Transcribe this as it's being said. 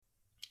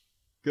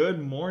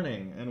Good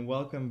morning and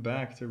welcome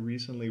back to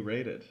Recently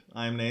Rated.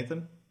 I'm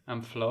Nathan,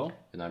 I'm Flo.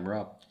 And I'm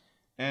Rob.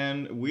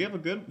 and we have a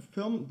good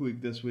film week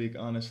this week,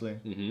 honestly.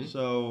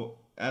 So,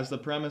 as the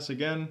premise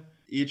again,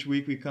 each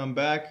week we come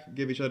back,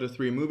 give each other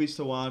three movies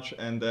to watch,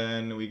 and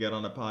then we get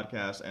on a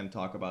podcast and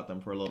talk about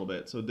them for a little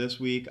bit. So, this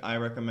week I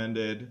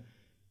recommended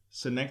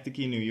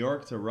Synecdoche, New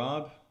York to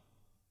Rob.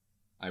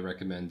 I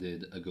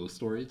recommended A Ghost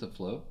Story to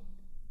Flo.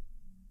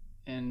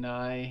 And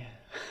I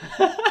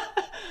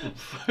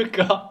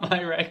forgot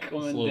my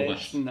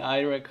recommendation.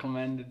 I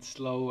recommended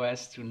Slow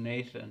West to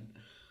Nathan.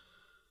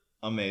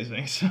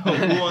 Amazing. So,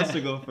 who wants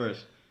to go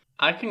first?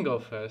 I can go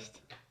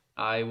first.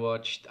 I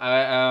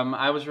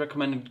was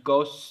recommended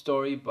Ghost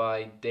Story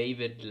by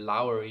David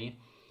Lowery,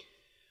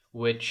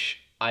 which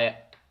I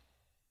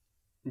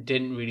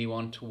didn't really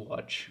want to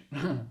watch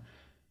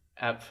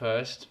at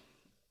first,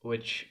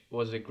 which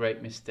was a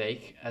great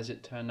mistake as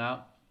it turned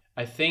out.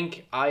 I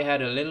think I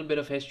had a little bit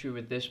of history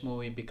with this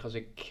movie because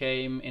it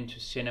came into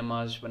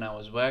cinemas when I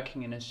was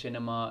working in a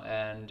cinema,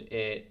 and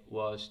it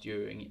was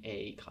during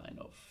a kind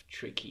of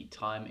tricky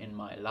time in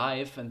my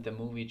life, and the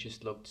movie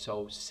just looked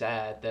so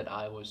sad that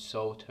I was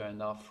so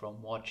turned off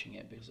from watching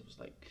it because it was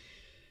like,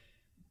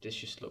 this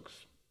just looks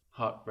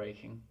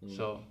heartbreaking.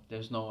 So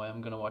there's no way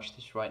I'm gonna watch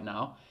this right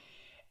now.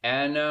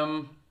 And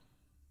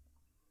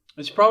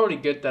it's probably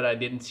good that I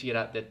didn't see it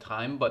at the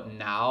time, but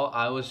now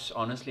I was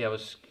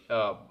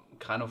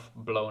kind of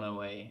blown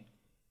away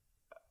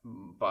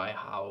by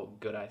how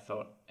good I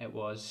thought it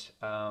was.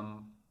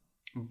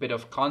 Bit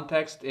of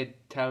context: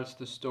 it tells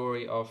the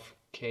story of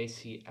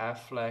Casey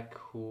Affleck,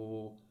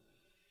 who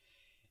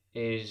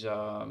is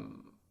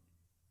kind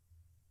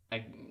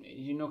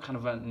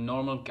of a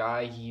normal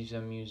guy. He's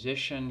a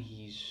musician.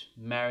 He's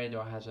married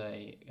or has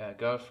a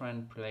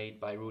girlfriend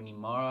played by Rooney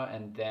Mara,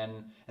 and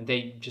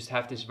they just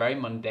have this very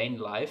mundane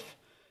life.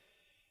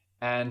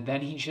 And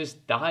then he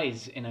just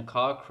dies in a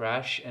car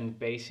crash, and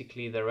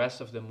basically the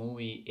rest of the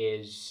movie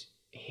is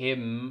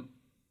him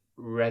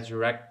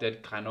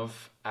resurrected kind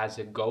of as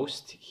a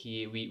ghost.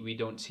 We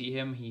don't see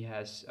him. He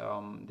has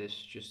this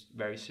just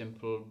very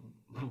simple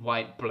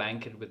white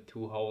blanket with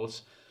two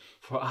holes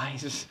for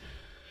eyes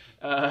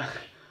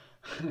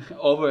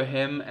over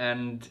him,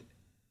 and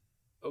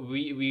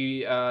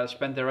we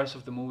spend the rest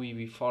of the movie,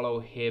 we follow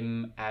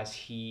him as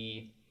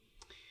he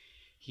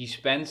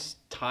spends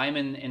time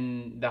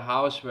in the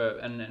house where,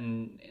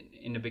 and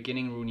in the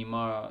beginning Rooney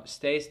Mara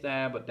stays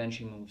there, but then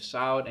she moves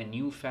out, a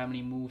new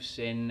family moves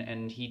in,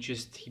 and he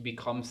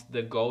becomes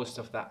the ghost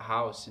of that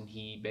house, and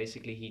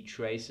he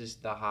traces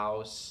the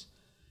house's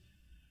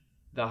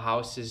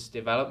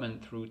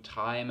development through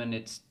time, and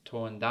it's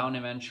torn down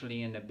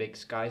eventually, and a big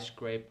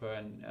skyscraper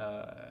and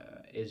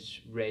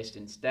is raised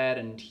instead,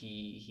 and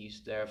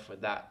he's there for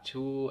that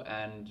too.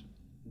 And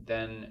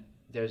then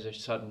there's a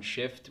sudden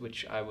shift,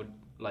 which I would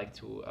like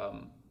to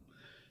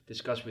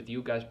discuss with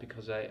you guys,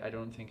 because I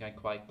don't think I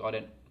quite got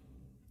it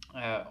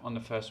on the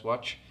first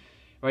watch,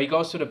 where he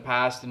goes to the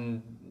past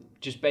and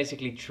just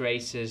basically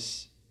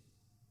traces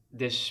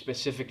this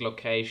specific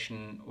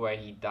location where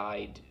he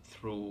died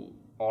through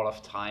all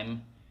of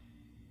time.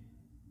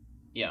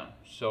 Yeah,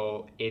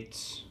 so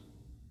it's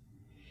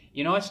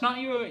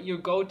not your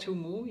go-to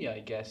movie,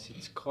 I guess.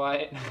 It's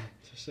quite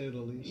To say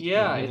the least.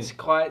 yeah, it's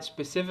quite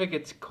specific.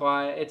 It's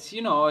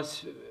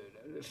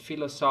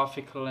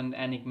philosophical and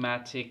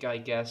enigmatic, I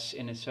guess,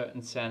 in a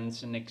certain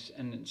sense,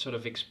 and sort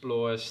of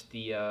explores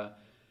the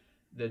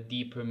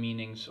deeper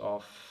meanings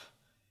of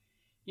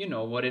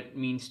what it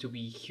means to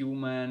be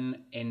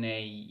human in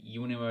a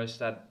universe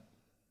that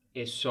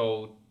is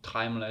so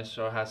timeless,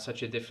 or has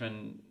such a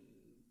different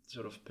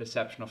sort of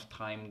perception of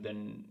time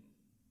than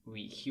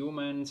we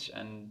humans,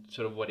 and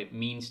sort of what it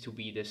means to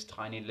be this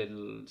tiny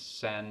little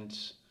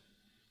sand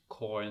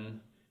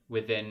corn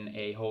within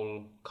a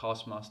whole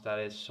cosmos that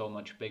is so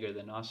much bigger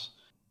than us,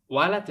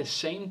 while at the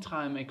same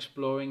time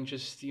exploring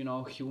just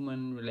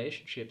human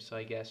relationships,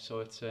 I guess.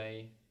 So it's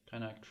a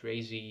kind of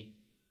crazy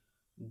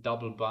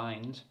double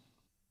bind.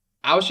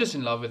 I was just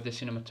in love with the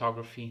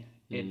cinematography.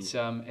 It's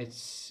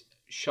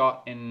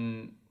shot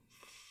in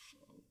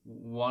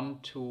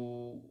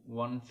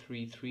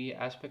 1:133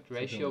 aspect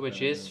ratio, like which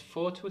that, is yeah.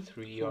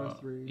 4:3,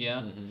 4:3.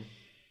 yeah,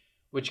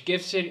 which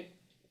gives it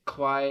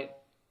quite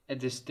a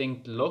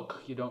distinct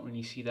look. You don't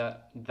really see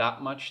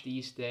that much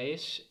these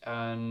days,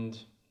 and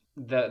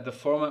the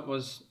format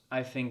was,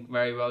 I think,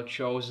 very well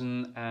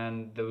chosen,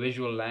 and the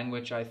visual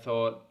language, I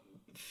thought,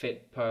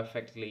 fit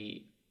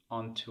perfectly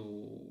onto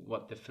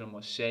what the film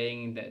was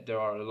saying. That there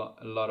are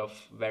a lot of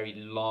very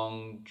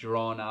long,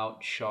 drawn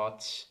out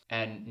shots,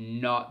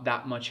 and not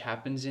that much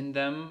happens in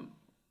them,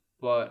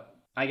 but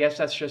I guess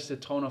that's just the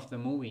tone of the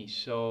movie.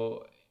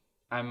 So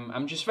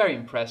I'm just very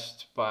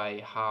impressed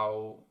by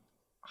how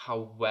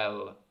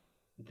well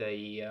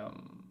the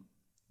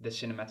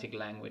cinematic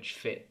language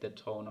fit the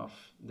tone of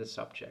the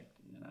subject.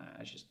 And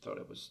I just thought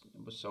it was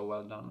so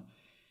well done.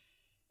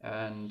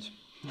 And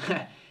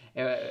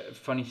a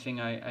funny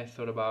thing I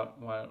thought about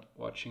while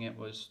watching it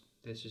was,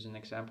 this is an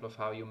example of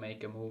how you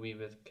make a movie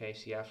with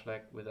Casey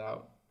Affleck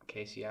without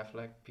Casey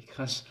Affleck,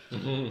 because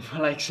for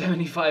like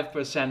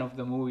 75% of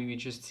the movie we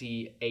just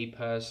see a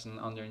person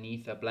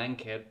underneath a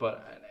blanket,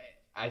 but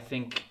I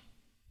think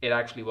it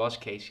actually was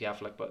Casey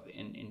Affleck, but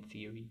in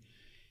theory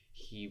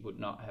he would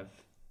not have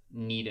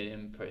needed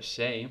him per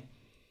se,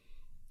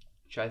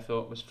 which I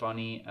thought was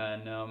funny.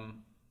 And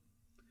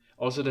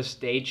also the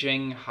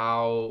staging,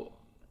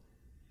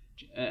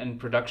 and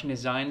production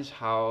designs,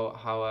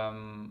 how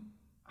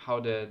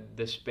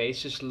the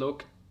spaces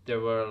look. There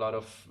were a lot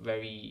of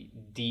very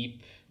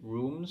deep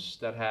rooms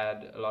that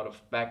had a lot of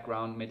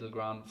background, middle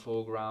ground,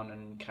 foreground,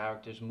 and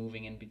characters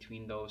moving in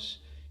between those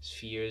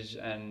spheres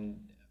and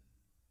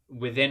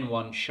within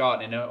one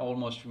shot. And it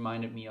almost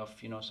reminded me of,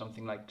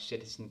 something like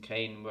Citizen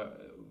Kane,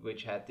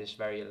 which had this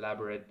very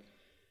elaborate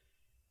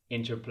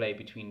interplay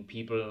between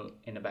people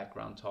in the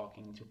background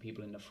talking to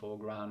people in the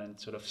foreground and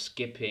sort of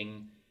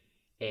skipping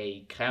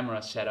a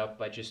camera setup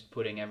by just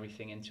putting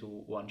everything into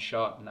one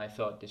shot. And I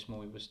thought this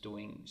movie was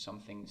doing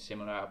something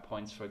similar at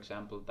points. For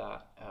example,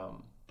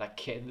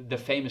 the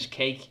famous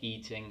cake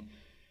eating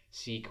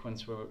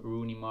sequence where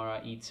Rooney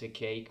Mara eats a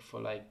cake for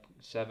like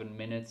 7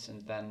 minutes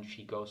and then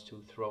she goes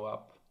to throw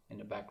up in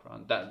the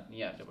background.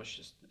 There was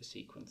just a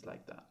sequence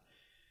like that,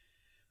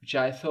 which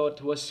I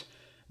thought was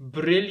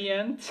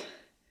brilliant.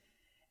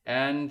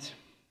 And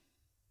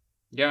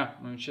yeah,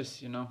 it's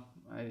just,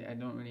 I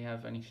don't really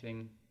have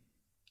anything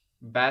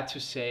bad to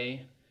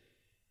say,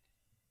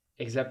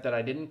 except that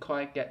I didn't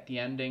quite get the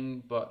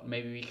ending, but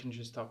maybe we can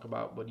just talk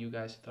about what you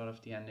guys thought of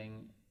the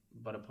ending.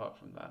 But apart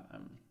from that,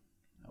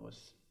 I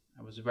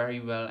was very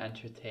well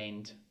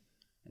entertained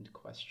and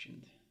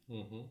questioned.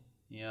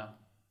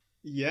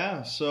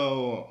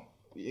 So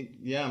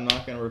I'm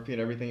not going to repeat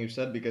everything you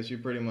said because you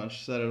pretty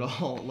much said it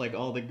all, like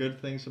all the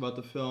good things about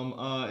the film.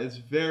 It's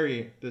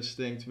very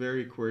distinct,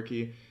 very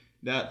quirky.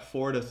 That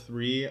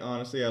 4-3,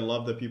 honestly, I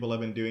love that people have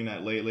been doing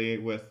that lately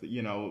with,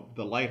 The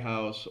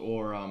Lighthouse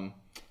or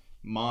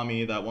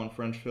Mommy, that one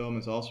French film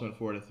is also in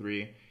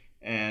 4-3.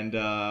 And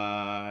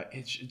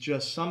it's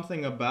just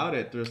something about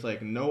it. There's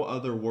like no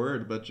other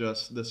word, but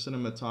just the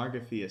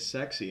cinematography is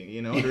sexy.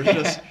 There's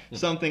just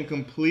something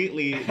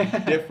completely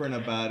different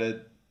about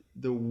it.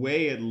 The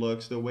way it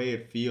looks, the way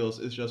it feels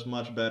is just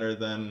much better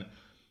than,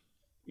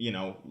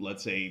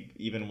 let's say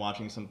even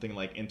watching something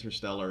like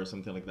Interstellar or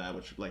something like that,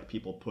 which like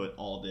people put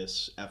all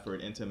this effort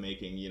into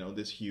making,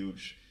 this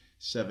huge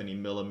 70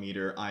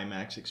 millimeter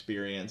IMAX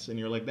experience. And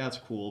you're like, that's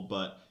cool,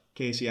 but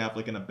Casey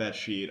Affleck in a bed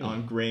sheet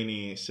on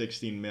grainy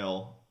 16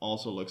 mil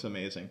also looks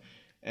amazing.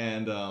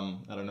 And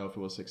I don't know if it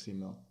was 16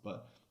 mil,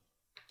 but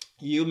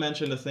you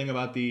mentioned a thing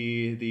about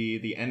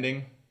the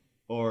ending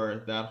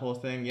or that whole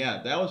thing.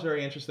 Yeah, that was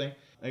very interesting.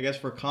 I guess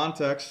for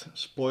context,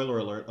 spoiler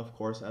alert, of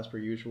course, as per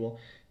usual.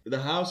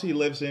 The house he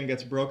lives in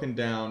gets broken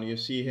down. You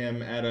see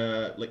him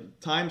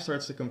time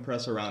starts to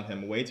compress around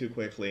him way too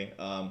quickly.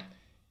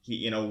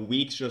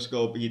 Weeks just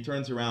go, he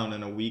turns around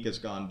and a week has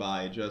gone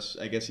by.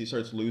 I guess he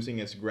starts losing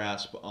his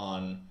grasp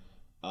on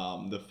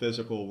the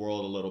physical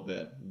world a little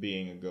bit,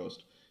 being a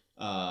ghost.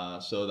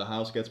 So the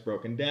house gets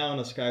broken down,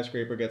 a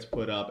skyscraper gets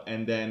put up,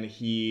 and then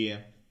he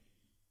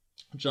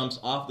jumps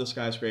off the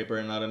skyscraper,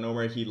 and out of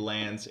nowhere he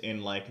lands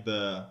in like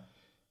the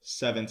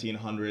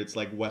 1700s,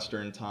 like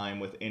Western time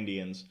with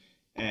Indians.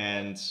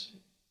 And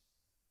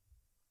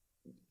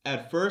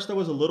at first I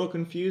was a little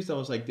confused. I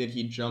was like, did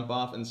he jump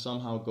off and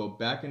somehow go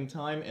back in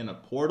time in a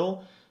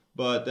portal?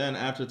 But then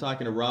after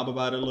talking to Rob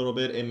about it a little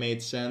bit, it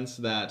made sense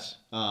that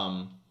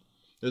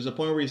there's a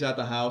point where he's at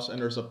the house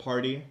and there's a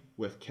party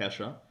with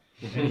Kesha.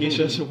 And he's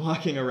just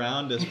walking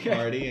around this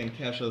party, and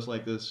Kesha's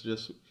like this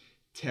just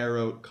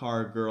tarot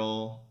card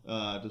girl,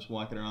 just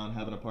walking around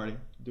having a party,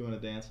 doing a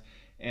dance.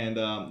 And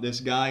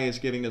this guy is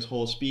giving this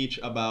whole speech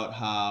about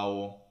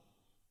how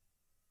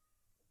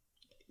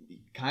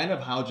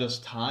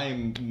just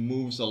time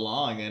moves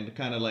along and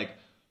kind of like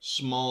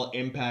small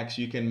impacts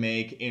you can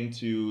make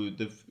into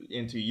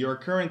your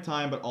current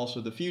time, but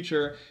also the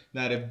future.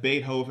 That if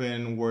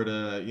Beethoven were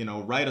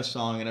to, write a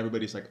song and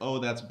everybody's like, oh,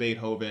 that's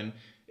Beethoven.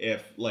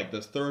 If like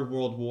the Third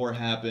World War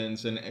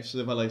happens and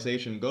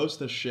civilization goes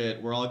to shit,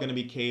 we're all going to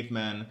be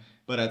cavemen.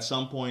 But at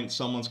some point,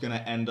 someone's going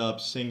to end up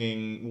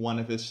singing one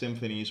of his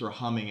symphonies or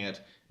humming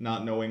it,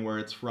 not knowing where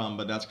it's from.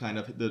 But that's kind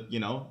of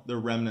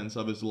the remnants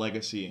of his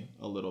legacy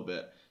a little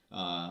bit.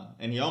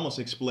 And he almost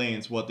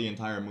explains what the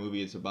entire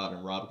movie is about,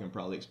 and Rob can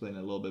probably explain it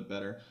a little bit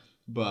better.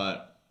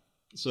 But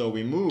so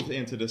we move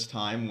into this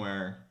time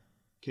where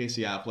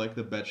Casey Affleck,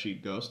 the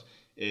bedsheet ghost,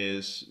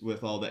 is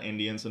with all the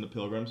Indians and the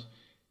pilgrims.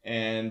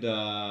 And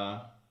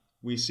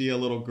we see a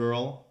little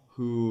girl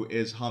who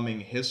is humming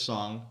his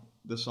song,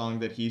 the song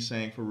that he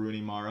sang for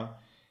Rooney Mara.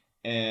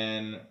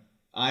 And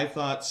I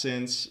thought,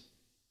 since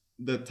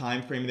the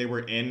time frame they were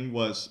in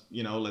was,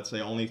 let's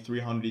say only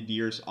 300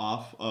 years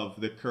off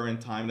of the current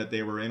time that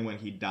they were in when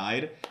he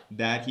died,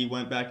 that he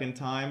went back in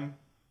time.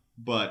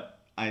 But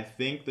I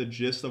think the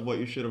gist of what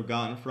you should have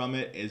gotten from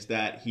it is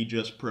that he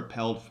just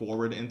propelled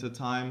forward into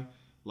time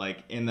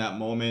Like in that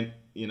moment,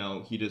 you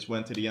know, he just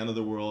went to the end of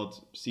the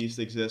world, ceased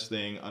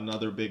existing,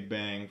 another big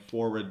bang,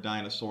 forward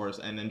dinosaurs,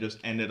 and then just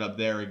ended up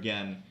there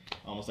again,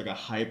 almost like a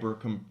hyper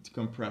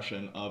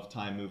compression of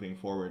time moving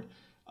forward.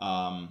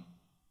 And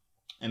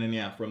then,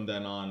 yeah, from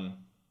then on,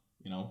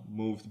 you know,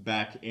 moved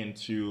back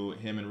into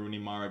him and Rooney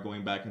Mara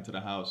going back into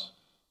the house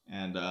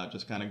and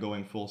just kind of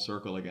going full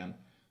circle again.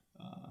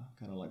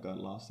 Kind of like got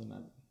lost in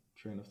that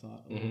train of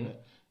thought a little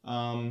bit.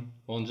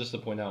 Well, and just to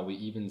point out, we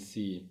even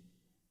see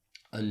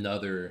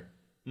another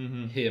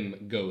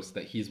him ghost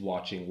that he's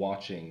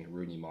watching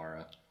Rooney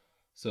Mara,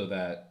 so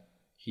that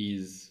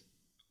he's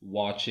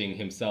watching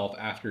himself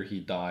after he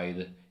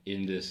died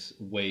in this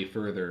way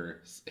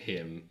further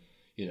him,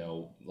 you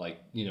know,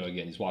 like, you know,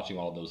 again, he's watching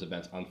all of those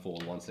events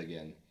unfold once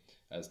again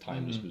as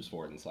time just moves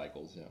forward in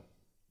cycles.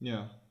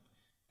 Yeah.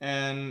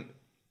 And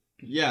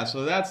yeah,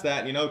 so that's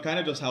that, you know, kind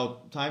of just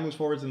how time moves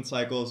forwards in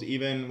cycles.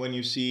 Even when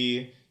you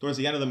see towards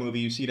the end of the movie,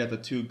 you see that the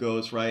two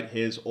ghosts, right?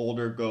 His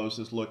older ghost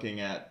is looking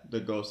at the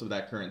ghost of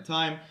that current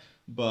time.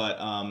 But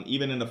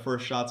even in the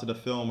first shots of the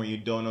film where you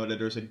don't know that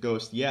there's a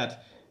ghost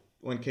yet,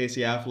 when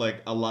Casey Affleck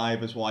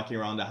alive is walking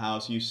around the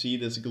house, you see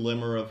this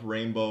glimmer of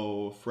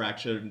rainbow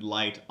fractured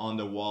light on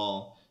the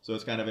wall. So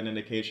it's kind of an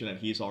indication that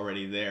he's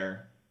already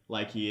there,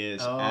 like he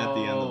is at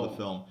the end of the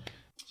film.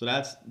 So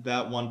that's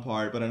that one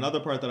part. But another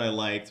part that I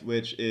liked,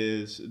 which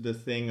is the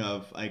thing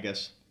of, I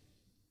guess,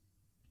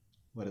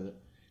 what is it?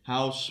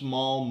 How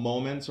small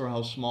moments or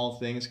how small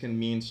things can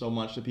mean so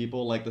much to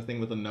people, like the thing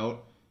with the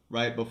note,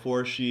 right?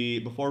 Before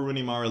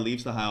Rooney Mara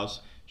leaves the house,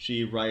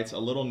 she writes a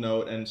little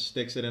note and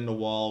sticks it in the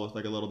wall with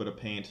like a little bit of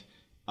paint,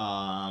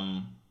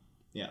 and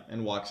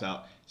walks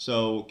out.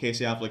 So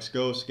Casey Affleck's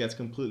ghost gets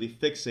completely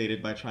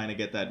fixated by trying to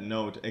get that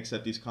note,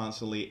 except he's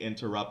constantly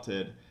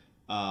interrupted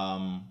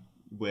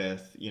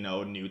with, you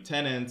know, new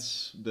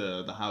tenants,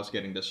 the house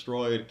getting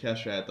destroyed,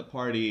 Kesha at the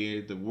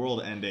party, the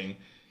world ending,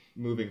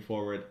 moving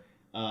forward.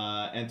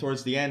 And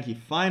towards the end, he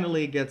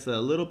finally gets a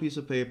little piece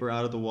of paper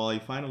out of the wall. He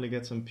finally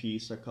gets some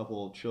peace a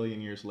couple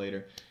trillion years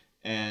later.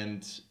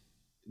 And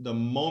the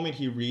moment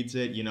he reads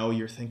it, you know,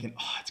 you're thinking,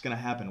 oh, it's going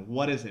to happen.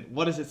 What is it?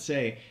 What does it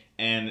say?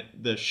 And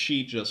the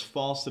sheet just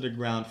falls to the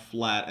ground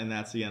flat, and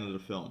that's the end of the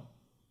film.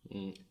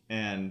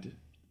 And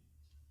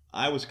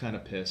I was kind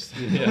of pissed.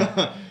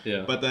 Yeah.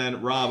 But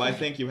then, Rob, I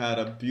think you had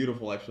a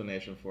beautiful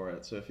explanation for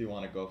it. So if you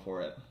want to go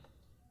for it.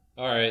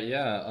 All right,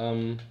 yeah.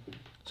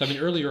 So, I mean,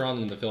 earlier on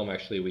in the film,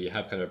 actually, we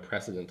have kind of a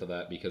precedent to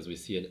that because we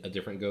see a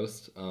different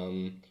ghost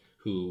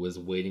who was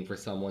waiting for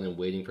someone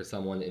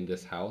in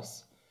this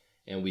house.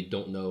 And we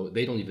don't know,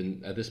 they don't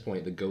even, at this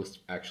point, the ghost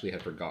actually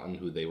had forgotten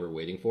who they were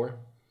waiting for.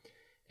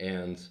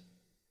 And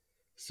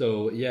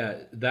so, yeah,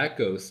 that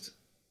ghost,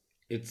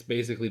 it's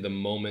basically the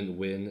moment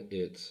when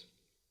it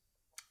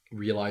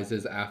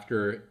realizes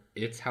after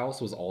its house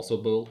was also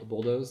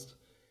bulldozed,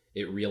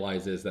 it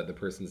realizes that the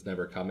person's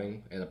never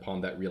coming. And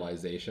upon that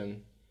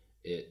realization,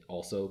 it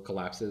also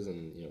collapses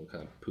and, you know,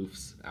 kind of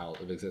poofs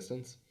out of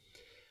existence.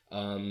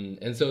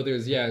 And so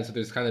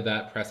there's kind of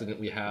that precedent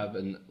we have,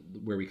 and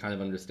where we kind of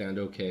understand,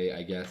 okay,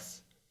 I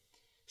guess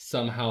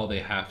somehow they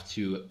have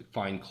to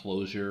find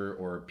closure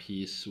or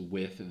peace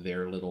with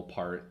their little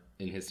part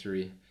in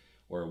history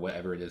or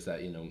whatever it is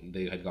that, you know,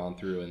 they had gone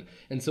through.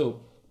 And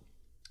so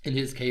in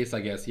his case,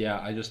 I guess, yeah,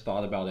 I just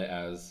thought about it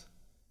as,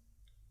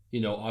 you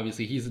know,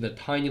 obviously he's in a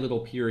tiny little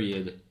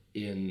period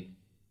in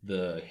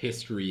the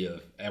history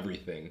of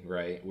everything,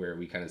 right? Where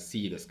we kind of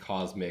see this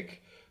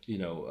cosmic, you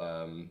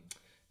know,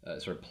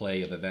 sort of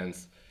play of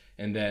events.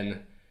 And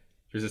then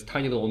there's this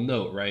tiny little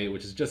note, right?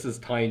 Which is just as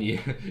tiny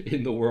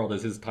in the world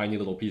as his tiny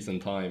little piece in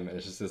time. And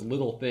it's just this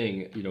little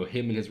thing, you know,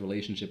 him and his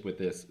relationship with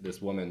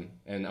this woman.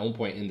 And at one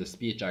point in the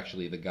speech,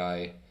 actually, the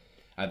guy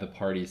at the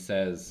party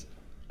says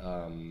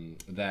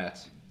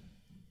that,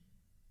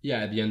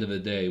 yeah, at the end of the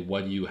day,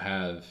 what do you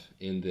have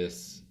in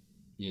this,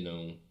 you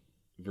know,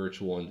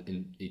 virtual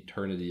in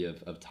eternity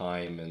of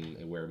time,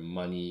 and where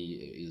money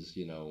is,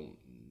 you know,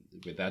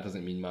 that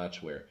doesn't mean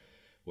much, where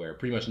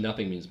pretty much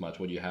nothing means much.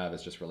 What you have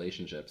is just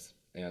relationships.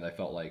 And I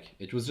felt like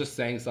it was just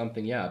saying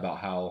something, yeah, about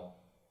how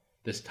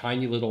this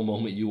tiny little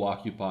moment you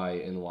occupy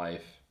in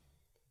life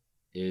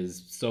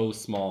is so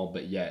small,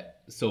 but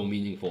yet so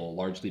meaningful,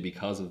 largely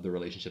because of the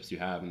relationships you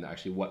have and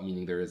actually what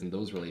meaning there is in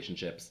those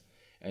relationships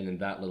and in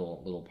that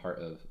little part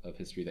of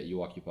history that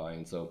you occupy.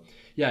 And so,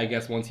 yeah, I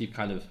guess once you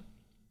kind of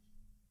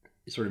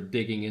sort of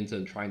digging into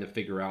and trying to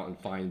figure out and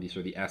find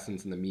the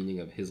essence and the meaning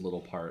of his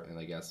little part, and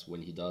I guess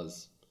when he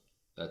does,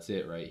 that's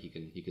it, right? He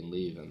can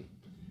leave. And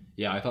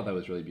yeah, I thought that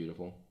was really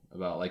beautiful,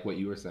 about like what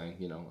you were saying,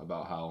 you know,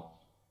 about how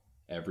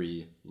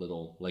every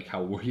little, like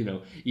how we're, you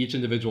know, each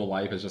individual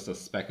life is just a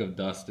speck of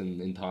dust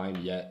in time,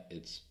 yet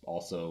it's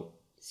also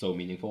so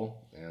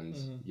meaningful,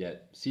 and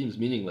yet seems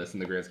meaningless in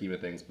the grand scheme of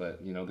things.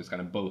 But, you know, there's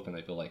kind of both, and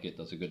I feel like it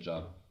does a good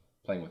job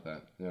playing with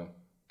that. Yeah.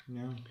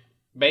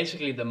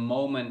 Basically, the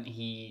moment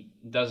he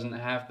doesn't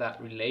have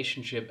that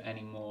relationship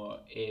anymore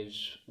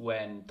is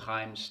when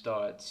time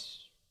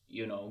starts,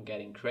 you know,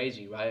 getting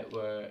crazy, right?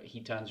 Where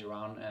he turns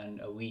around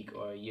and a week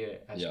or a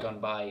year has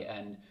gone by,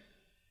 and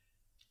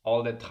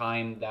all the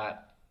time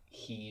that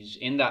he's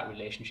in that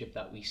relationship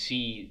that we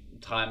see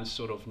time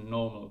sort of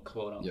normal,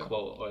 quote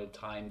unquote, or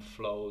time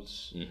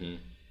flows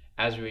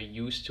as we're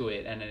used to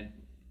it, and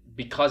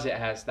because it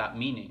has that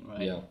meaning,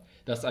 right? Yeah,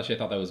 that's actually, I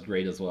thought that was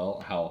great as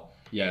well. How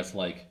it's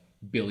like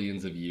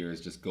billions of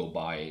years just go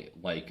by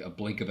like a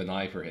blink of an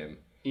eye for him.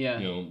 Yeah.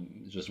 You know,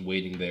 just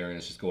waiting there, and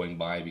it's just going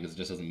by because it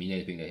just doesn't mean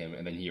anything to him.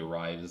 And then he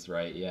arrives,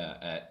 right? Yeah,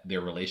 at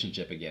their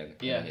relationship again.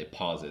 Yeah. And it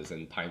pauses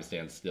and time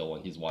stands still,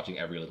 and he's watching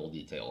every little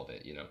detail of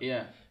it, you know?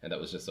 Yeah. And that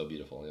was just so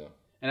beautiful, yeah.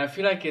 And I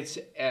feel like it's,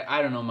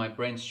 I don't know, my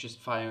brain's just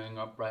firing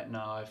up right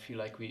now. I feel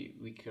like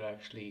we could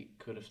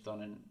have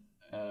done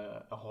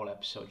a whole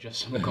episode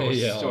just on Ghost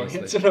Story honestly.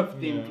 and sort of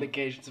the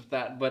implications of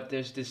that. But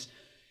there's this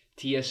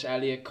T.S.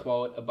 Eliot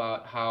quote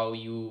about how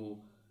you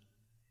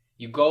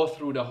go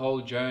through the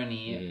whole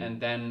journey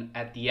and then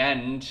at the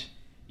end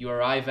you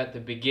arrive at the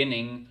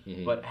beginning,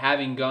 but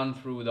having gone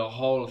through the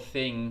whole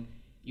thing,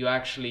 you're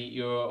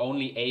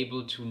only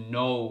able to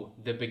know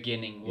the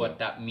beginning, what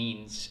that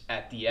means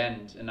at the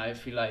end. And I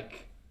feel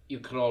like you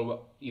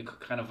could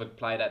kind of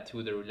apply that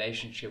to the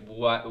relationship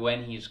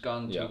when he's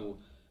gone to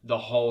the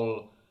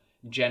whole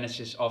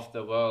genesis of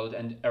the world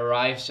and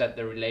arrives at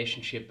the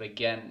relationship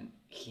again.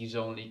 He's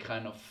only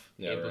kind of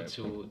able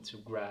to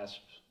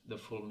grasp the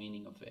full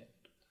meaning of it.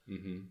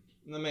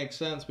 That makes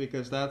sense,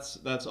 because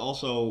that's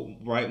also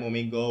right when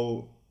we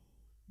go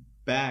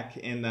back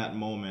in that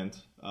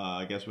moment,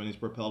 I guess when he's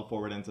propelled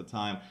forward into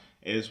time,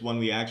 is when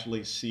we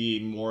actually see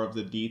more of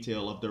the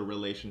detail of their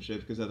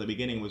relationship, because at the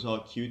beginning it was all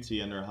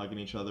cutesy and they're hugging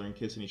each other and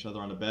kissing each other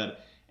on the bed,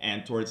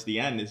 and towards the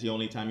end is the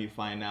only time you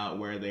find out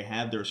where they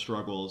had their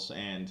struggles,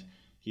 and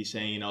he's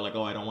saying, you know, like,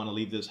 oh, I don't want to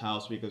leave this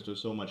house because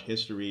there's so much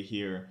history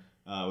here,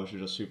 which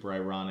is just super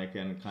ironic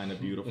and kind of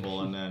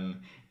beautiful. And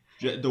then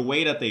the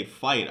way that they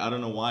fight, I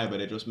don't know why, but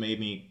it just made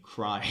me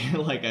cry.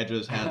 Like, I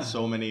just had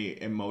so many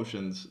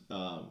emotions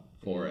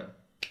for it.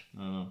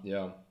 I don't know.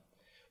 Yeah.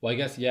 Well, I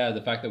guess,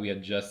 the fact that we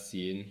had just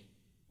seen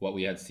what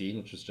we had seen,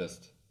 which was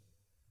just,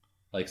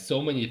 like,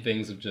 so many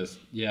things of just,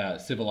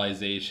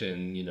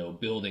 civilization, you know,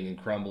 building and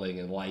crumbling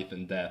and life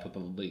and death with the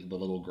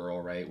little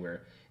girl, right?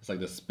 Where it's like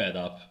the sped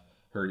up,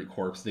 her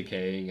corpse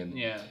decaying, and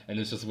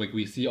it's just like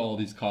we see all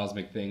these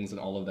cosmic things, and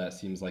all of that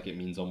seems like it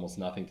means almost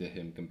nothing to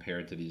him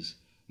compared to these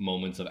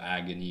moments of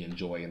agony and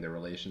joy in their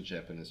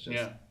relationship. And it's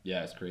just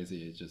it's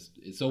crazy.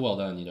 It's so well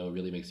done, you know. It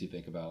really makes you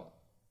think about,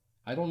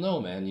 I don't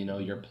know, man, you know,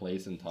 your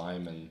place in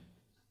time. And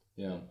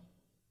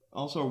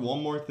also,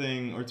 one more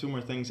thing or two more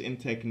things in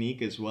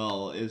technique as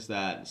well is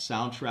that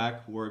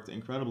soundtrack worked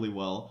incredibly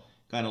well,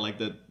 kind of like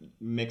the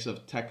mix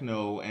of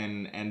techno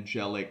and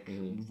angelic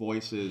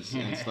voices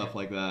and stuff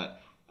like that.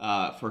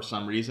 For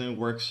some reason,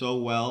 works so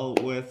well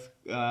with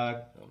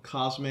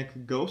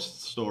cosmic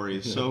ghost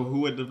stories. So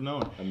who would have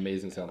known?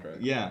 Amazing soundtrack.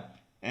 Yeah.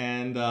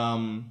 And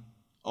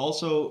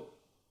also,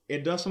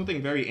 it does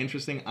something very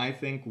interesting, I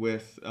think,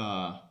 with,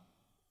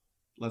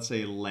 let's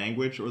say,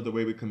 language or the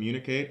way we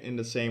communicate, in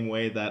the same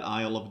way that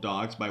Isle of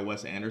Dogs by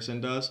Wes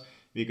Anderson does.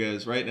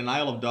 Because, right, in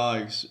Isle of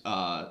Dogs,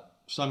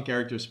 some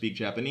characters speak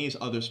Japanese,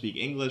 others speak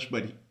English,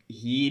 but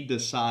he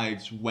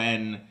decides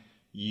when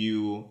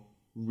you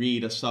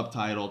read a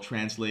subtitle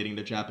translating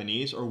the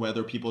Japanese, or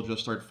whether people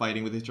just start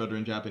fighting with each other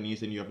in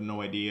Japanese and you have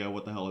no idea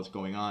what the hell is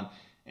going on.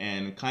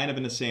 And kind of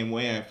in the same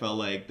way, I felt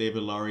like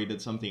David Lowery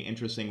did something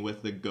interesting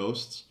with the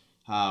ghosts,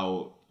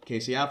 how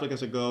Casey Affleck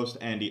is a ghost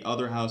and the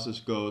other house's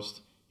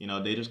ghost, you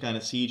know, they just kind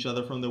of see each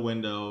other from the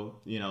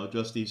window, you know,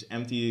 just these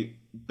empty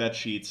bed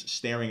sheets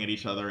staring at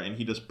each other, and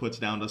he just puts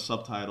down the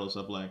subtitles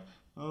of like,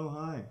 oh,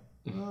 hi,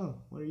 oh,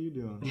 what are you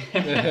doing?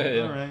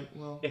 All right,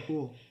 well,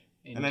 cool.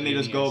 And then they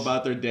just go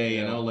about their day,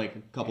 you know, like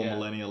a couple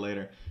millennia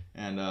later.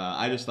 And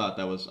I just thought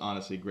that was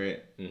honestly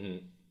great.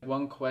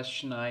 One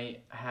question I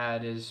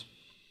had is,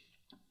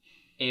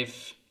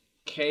 if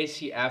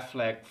Casey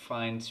Affleck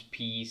finds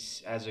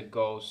peace as a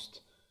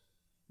ghost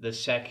the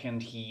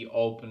second he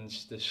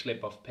opens the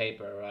slip of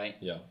paper, right?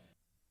 Yeah.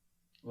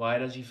 Why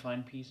does he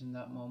find peace in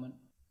that moment?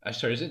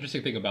 Sorry, there's an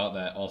interesting thing about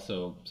that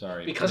also,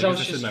 sorry. Because I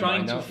was just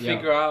trying to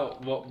figure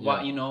out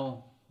what you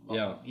know...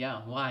 Well,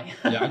 why?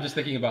 I'm just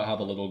thinking about how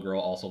the little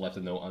girl also left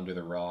a note under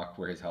the rock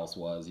where his house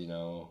was, you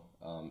know,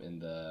 in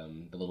the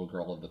little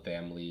girl of the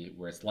family,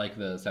 where it's like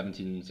the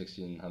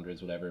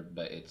 1600s, whatever,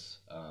 but it's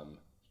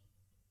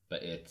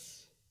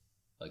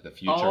like the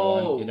future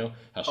one, you know,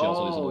 how she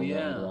also leaves a little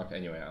note under the rock.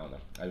 Anyway, I don't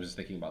know. I was just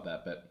thinking about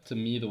that, but to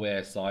me, the way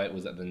I saw it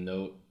was that the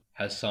note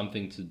has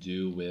something to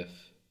do with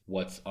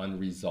what's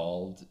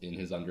unresolved in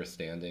his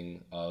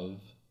understanding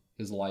of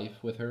his life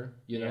with her,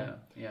 you know?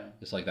 Yeah.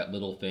 It's like that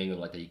little thing that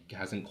like he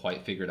hasn't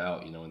quite figured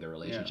out, you know, in their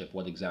relationship,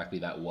 what exactly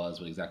that was,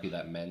 what exactly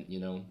that meant,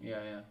 you know?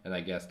 Yeah. And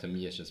I guess to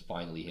me, it's just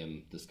finally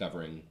him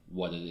discovering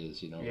what it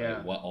is, you know,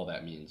 right? What all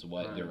that means,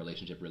 what their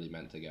relationship really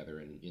meant together,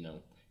 and, you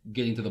know,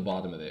 getting to the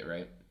bottom of it,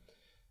 right?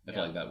 I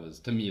feel like that was,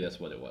 to me, that's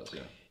what it was,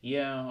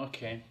 Yeah,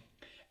 okay.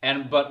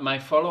 But my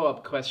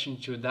follow-up question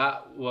to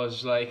that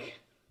was like,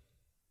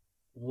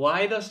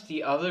 why does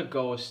the other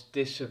ghost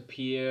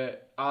disappear?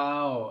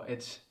 Oh,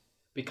 it's...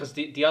 Because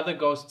the other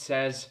ghost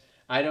says,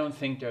 I don't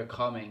think they're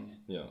coming.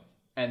 Yeah.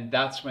 and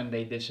that's when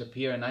they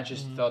disappear. And I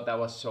just thought that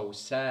was so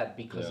sad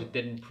because Yeah. it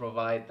didn't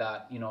provide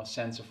that, you know,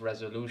 sense of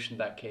resolution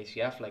that Casey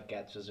Affleck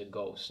gets as a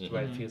ghost,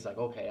 where it feels like,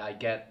 okay, I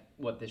get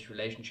what this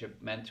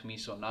relationship meant to me,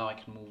 so now I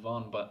can move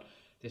on. But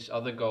this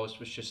other ghost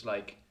was just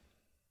like,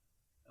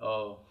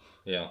 oh,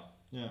 Yeah.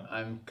 Yeah.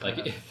 I'm kind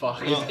Like, of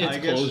fucked. Well, Its I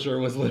guess- closure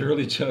was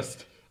literally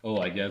just, oh,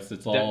 I guess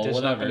it's all There's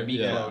not whatever. going to be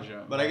yeah.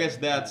 closure. But I guess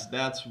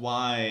that's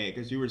why,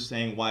 because you were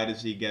saying, why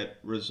does he get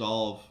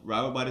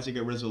why does he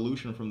get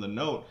resolution from the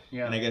note?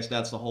 Yeah. And I guess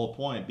that's the whole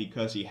point,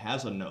 because he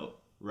has a note,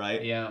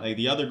 right? Yeah. Like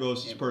the other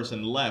ghost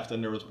person left,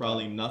 and there was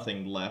probably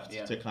nothing left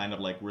Yeah. to kind of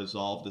like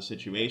resolve the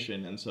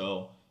situation, and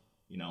so,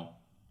 you know,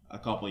 a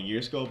couple of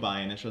years go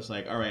by, and it's just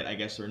like, all right, I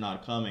guess they're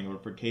not coming. Or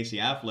for Casey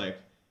Affleck,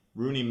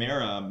 Rooney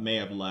Mara may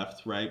have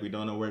left, right? We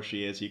don't know where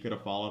she is. He could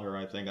have followed her,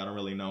 I think. I don't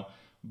really know.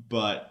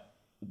 But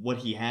what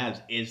he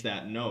has is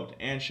that note,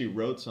 and she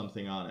wrote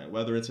something on it.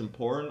 Whether it's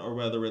important or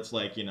whether it's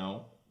like, you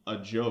know, a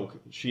joke,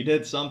 she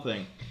did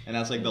something, and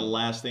that's like the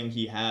last thing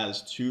he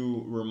has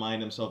to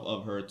remind himself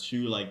of her,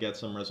 to like get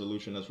some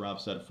resolution, as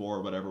Rob said,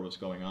 for whatever was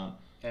going on.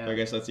 Yeah. So I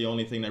guess that's the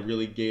only thing that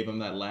really gave him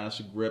that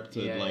last grip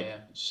to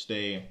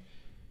stay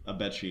a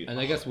bedsheet. And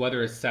I guess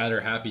whether it's sad or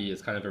happy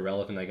is kind of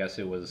irrelevant. I guess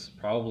it was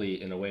probably,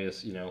 in a way,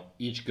 is, you know,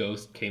 each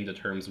ghost came to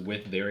terms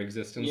with their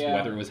existence, Yeah.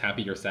 whether it was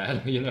happy or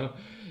sad, you know?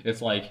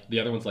 It's like, the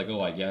other one's like,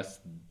 oh, I guess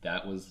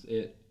that was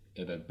it.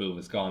 And then boom,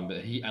 it's gone. But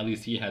at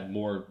least he had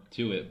more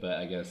to it. But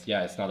I guess,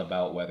 yeah, it's not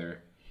about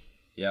whether,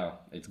 yeah,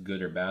 it's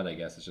good or bad, I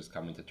guess. It's just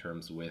coming to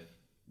terms with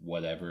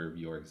whatever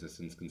your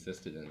existence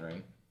consisted in,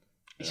 right?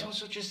 It's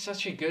also just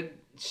such a good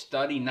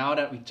study, now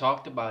that we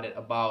talked about it,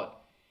 about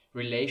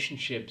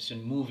relationships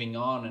and moving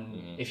on.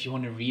 And if you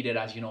want to read it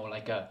as, you know,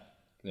 like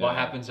what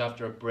happens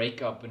after a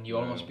breakup, and you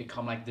almost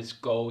become like this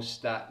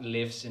ghost that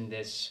lives in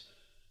this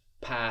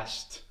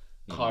past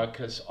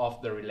carcass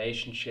of the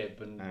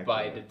relationship. And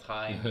by the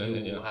time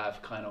you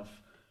have kind of,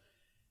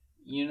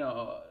 you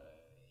know,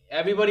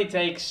 everybody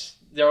takes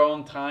their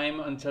own time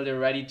until they're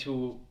ready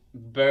to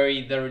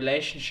bury the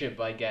relationship,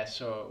 I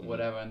guess, or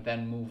whatever, and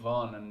then move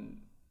on. And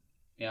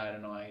yeah, I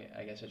don't know.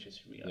 I guess I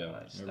just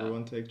realized that.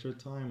 Everyone takes their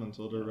time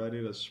until they're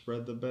ready to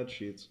spread the bed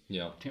sheets.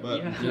 Yeah.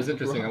 But It was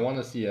interesting. I want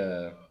to see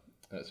sorry,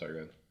 go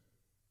ahead.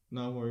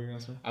 No, what were you gonna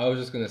say? I was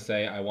just going to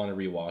say I want to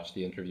rewatch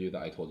the interview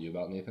that I told you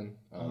about, Nathan,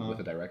 with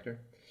the director.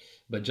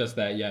 But just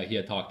that, yeah, he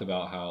had talked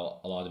about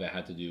how a lot of it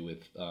had to do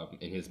with,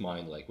 in his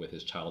mind, like with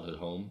his childhood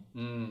home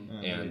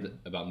and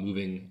about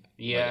moving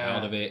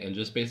out of it, and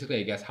just basically,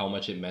 I guess, how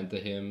much it meant to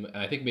him. And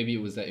I think maybe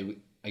it was that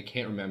I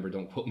can't remember,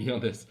 don't quote me on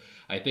this.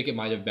 I think it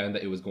might have been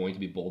that it was going to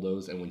be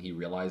bulldozed, and when he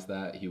realized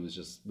that, he was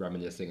just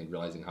reminiscing and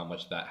realizing how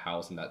much that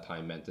house and that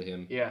time meant to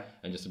him. Yeah.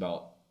 And just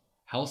about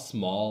how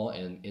small,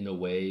 and in a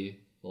way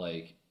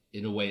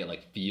it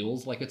like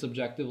feels like it's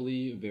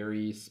objectively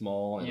very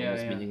small and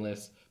almost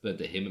meaningless, but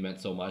to him it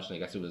meant so much. And I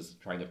guess it was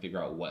trying to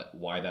figure out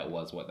why that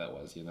was what that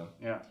was, you know?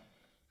 Yeah.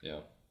 Yeah.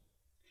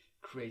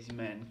 Crazy,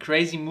 man.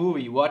 Crazy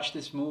movie. Watch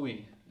this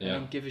movie. I Yeah.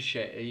 don't give a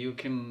shit. You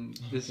can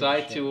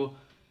decide to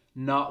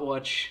not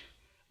watch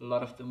a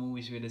lot of the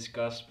movies we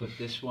discussed, but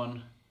this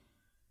one,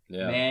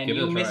 Yeah. man, give it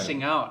you're a try.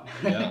 missing out.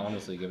 Yeah,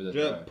 honestly, give it a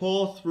Just try.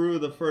 pull through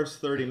the first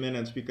 30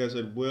 minutes, because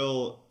it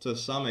will, to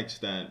some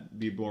extent,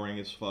 be boring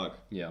as fuck.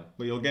 Yeah.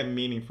 But you'll get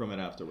meaning from it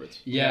afterwards.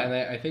 Yeah, and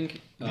I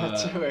think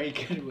That's a very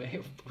good way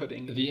of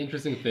putting it. the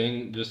interesting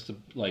thing, just to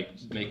like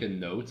make a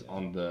note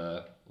on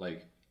the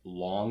like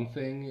long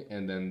thing,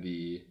 and then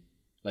the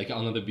like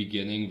on the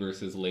beginning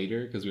versus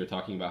later, because we were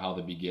talking about how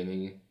the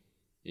beginning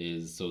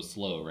is so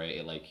slow, right?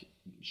 It like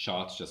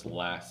shots just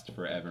last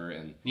forever,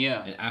 and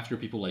after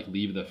people like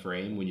leave the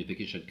frame, when you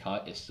think it should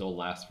cut, it still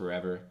lasts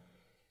forever.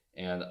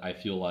 And I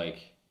feel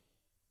like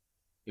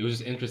it was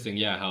just interesting,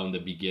 how in the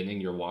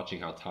beginning you're watching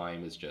how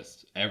time is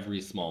just every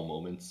small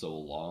moment so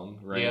long,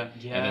 right?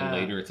 Yeah. And then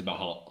later it's about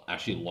how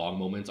actually long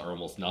moments are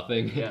almost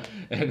nothing. Yeah.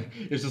 And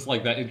it's just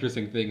like that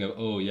interesting thing of,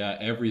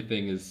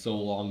 everything is so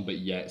long but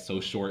yet so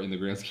short in the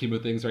grand scheme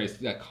of things, right? It's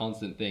that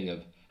constant thing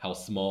of how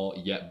small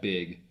yet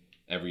big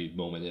every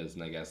moment is.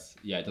 And I guess,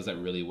 it does that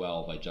really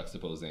well by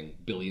juxtaposing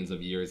billions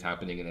of years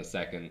happening in a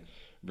second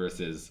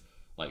versus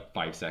like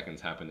 5 seconds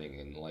happening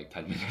in like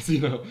 10 minutes,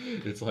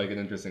 It's like an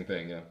interesting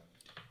thing,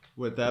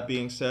 With that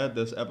being said,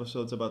 this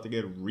episode's about to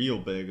get real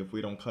big if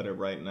we don't cut it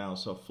right now.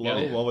 So,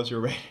 Flo, what was your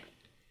rating?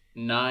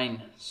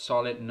 9,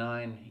 solid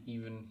 9,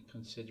 even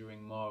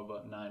considering more,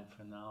 but 9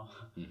 for now.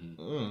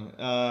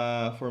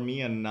 For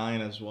me, a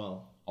 9 as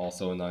well.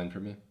 Also a 9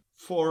 for me.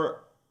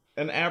 For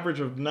an average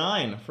of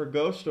 9 for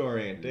Ghost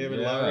Story. David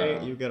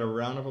Lowery, you get a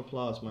round of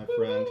applause, my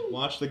friend.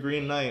 Watch The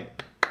Green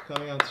Knight,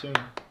 coming out soon.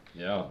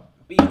 Yeah.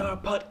 Be on our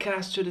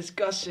podcast to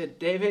discuss it.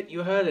 David,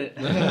 you heard it.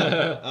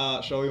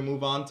 Shall we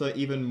move on to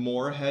even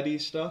more heady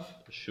stuff?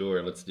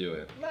 Sure, let's do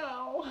it.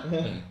 No.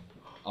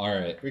 All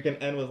right. We can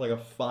end with like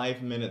a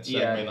 5-minute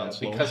segment on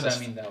Slow because West.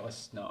 I mean that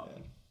was not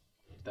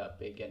that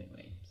big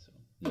anyway. So.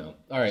 No.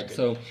 All right.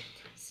 So,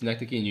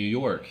 Synecdoche, New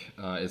York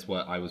is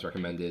what I was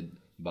recommended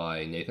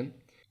by Nathan.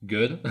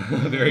 Good,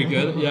 very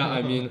good. Yeah,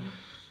 I mean,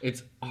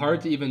 It's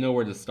hard to even know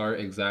where to start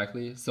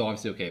exactly. So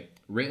obviously, okay,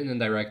 written and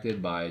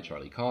directed by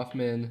Charlie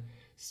Kaufman,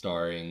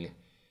 starring,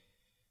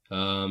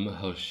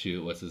 oh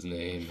shoot, what's his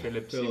name?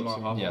 Philip Seymour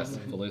Hoffman. Yes,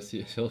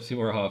 Philip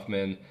Seymour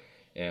Hoffman,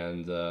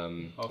 and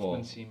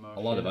Seymour, a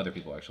lot of other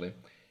people actually.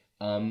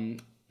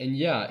 And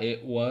yeah,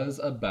 it was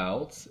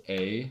about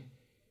a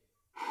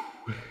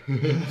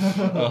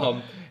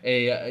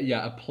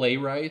a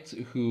playwright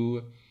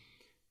who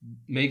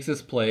makes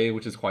this play,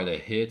 which is quite a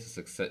hit. It's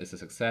a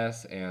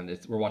success, and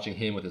we're watching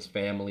him with his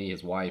family,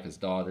 his wife, his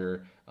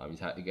daughter.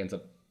 He ends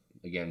up,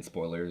 again,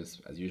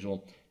 spoilers as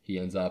usual. He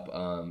ends up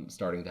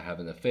starting to have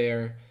an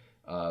affair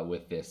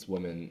with this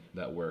woman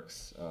that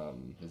works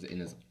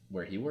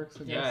where he works.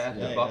 I guess? At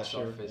the box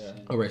office.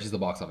 Yeah. Oh right, she's the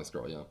box office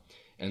girl, yeah.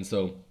 And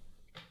so,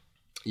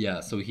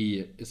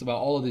 it's about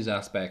all of these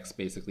aspects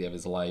basically of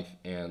his life,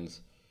 and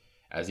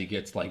as he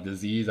gets like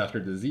disease after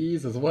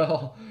disease as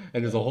well,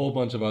 and there's a whole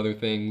bunch of other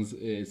things.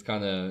 It's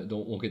kind of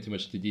won't get too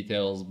much into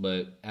details,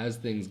 but as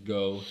things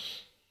go,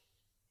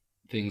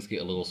 things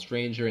get a little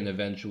stranger, and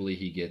eventually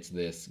he gets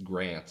this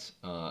grant.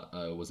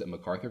 Was it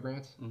MacArthur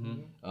grant?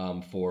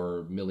 Mm-hmm.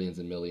 For millions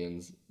and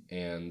millions,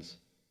 and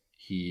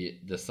he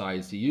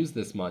decides to use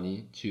this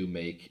money to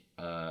make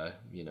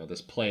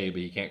this play, but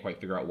he can't quite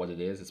figure out what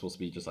it is. It's supposed to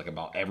be just like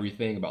about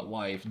everything, about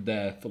life,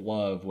 death,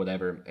 love,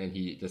 whatever, and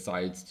he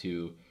decides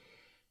to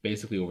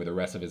basically over the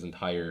rest of his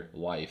entire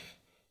life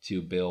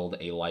to build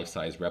a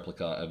life-size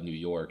replica of New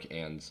York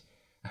and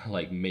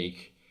like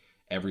make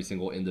every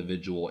single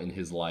individual in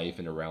his life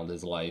and around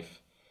his life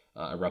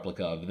a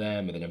replica of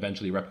them, and then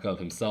eventually a replica of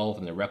himself,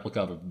 and a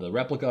replica of the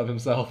replica of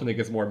himself, and it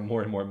gets more and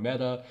more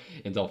meta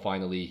until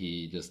finally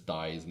he just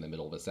dies in the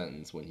middle of a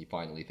sentence when he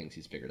finally thinks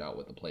he's figured out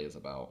what the play is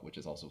about, which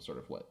is also sort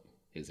of what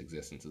his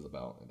existence is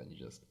about, and then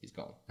he's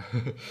gone.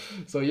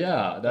 So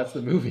yeah, that's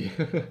the movie.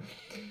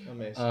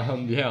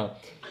 Amazing.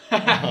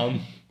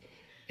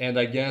 And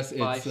I guess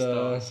 5 it's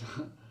stars.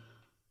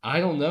 I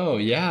don't know.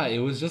 Yeah, it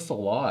was just a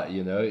lot,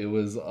 It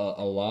was a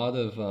lot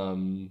of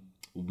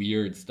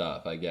weird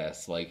stuff, I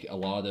guess. Like a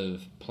lot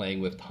of playing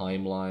with the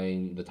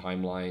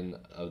timeline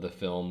of the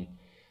film,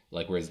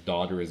 like where his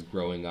daughter is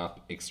growing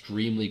up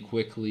extremely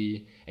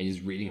quickly, and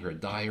he's reading her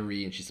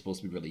diary, and she's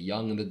supposed to be really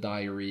young in the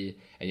diary,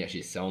 and yet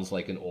she sounds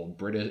like an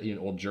old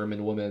old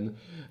German woman,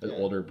 an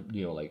older,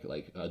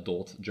 like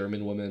adult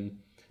German woman.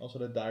 Also,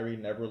 the diary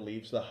never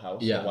leaves the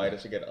house. Yeah. So why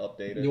does it get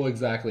updated? No,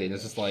 exactly. And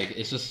it's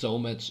just so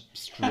much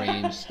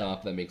strange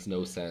stuff that makes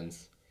no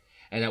sense.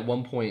 And at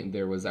one point,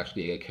 there was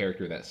actually a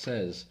character that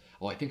says,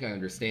 "Oh, I think I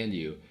understand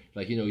you.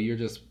 Like, you're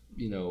just,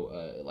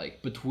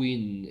 like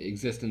between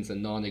existence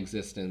and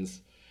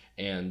non-existence,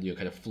 and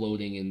kind of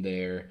floating in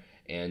there.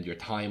 And your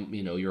time,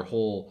 your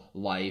whole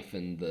life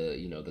and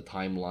the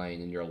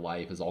timeline in your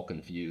life is all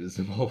confused."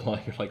 And blah, blah.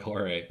 You're like,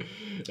 all right.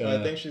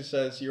 I think she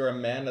says, "You're a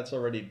man that's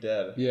already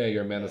dead." Yeah,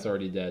 you're a man that's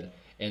already dead.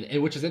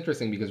 And which is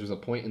interesting because there's a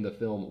point in the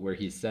film where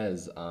he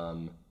says,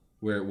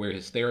 where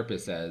his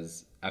therapist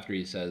says, after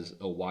he says,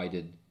 "Oh, why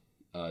did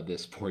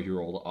this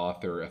 4-year-old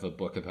author of a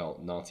book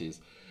about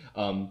Nazis,"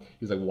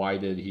 he's like, "Why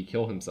did he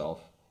kill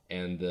himself?"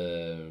 And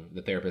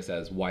the therapist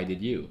says, "Why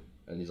did you?"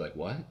 And he's like,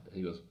 "What?" And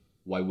he goes,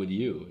 "Why would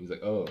you?" He's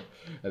like, "Oh,"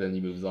 and then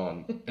he moves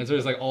on. And so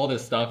there's like all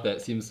this stuff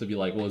that seems to be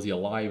like, well, is he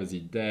alive? Is he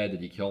dead?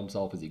 Did he kill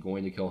himself? Is he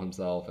going to kill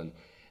himself? And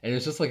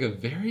it's just like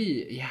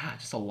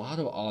just a lot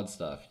of odd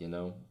stuff,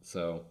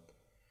 So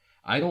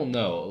I don't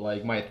know.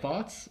 Like my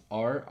thoughts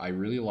are, I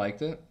really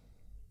liked it.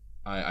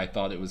 I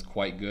thought it was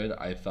quite good.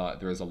 I thought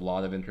there was a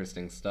lot of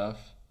interesting stuff.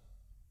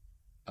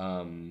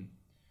 Some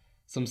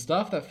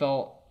stuff that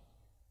felt,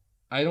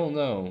 I don't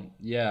know.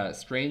 Yeah,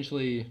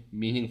 strangely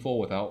meaningful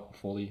without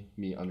fully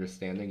me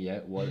understanding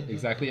yet what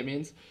exactly it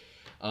means.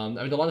 A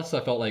lot of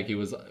stuff felt like it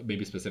was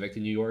maybe specific to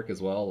New York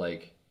as well.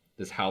 Like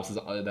this house is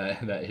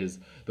the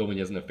woman he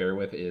has an affair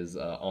with is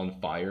on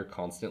fire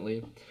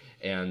constantly,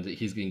 and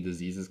he's getting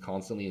diseases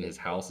constantly, and his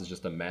house is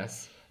just a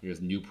mess.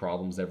 There's new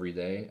problems every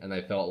day, and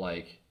I felt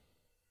like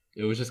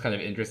it was just kind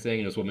of interesting.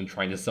 And this woman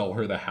trying to sell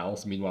her the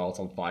house, meanwhile it's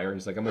on fire.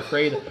 And she's like, "I'm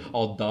afraid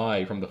I'll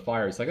die from the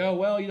fire." It's like, "Oh,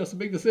 well, it's a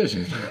big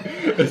decision."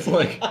 It's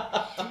like,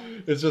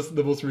 it's just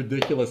the most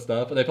ridiculous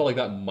stuff. And I felt like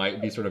that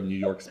might be sort of New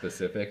York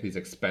specific, these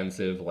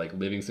expensive like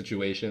living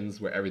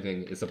situations where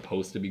everything is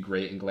supposed to be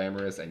great and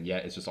glamorous, and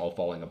yet it's just all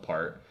falling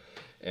apart.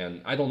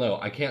 And I don't know,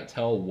 I can't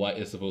tell what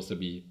is supposed to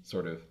be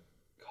sort of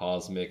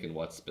cosmic and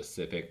what's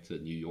specific to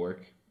New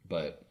York,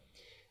 but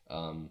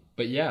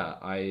yeah,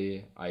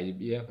 I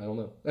don't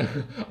know.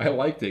 I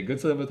liked it. Good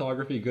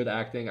cinematography, good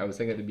acting. I was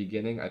saying at the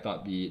beginning, I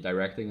thought the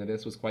directing of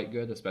this was quite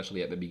good,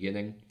 especially at the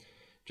beginning.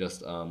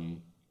 Just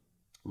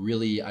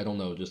really, I don't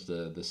know, just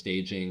the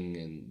staging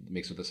and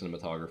mixed with the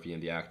cinematography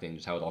and the acting,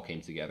 just how it all came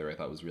together, I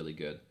thought was really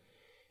good.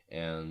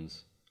 And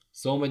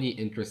so many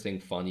interesting,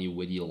 funny,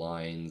 witty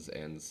lines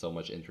and so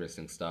much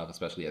interesting stuff,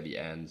 especially at the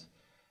end,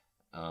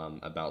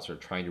 about sort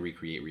of trying to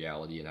recreate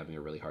reality and having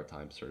a really hard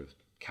time to sort of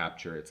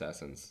capture its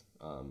essence.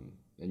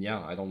 And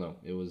yeah, I don't know.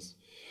 It was,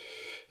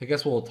 I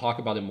guess we'll talk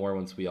about it more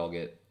once we all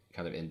get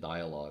kind of in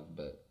dialogue,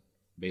 but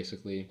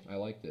basically I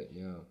liked it.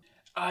 Yeah.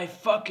 I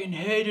fucking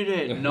hated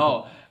it.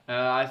 No,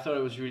 I thought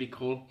it was really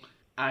cool.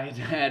 I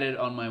had it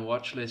on my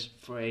watch list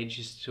for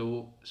ages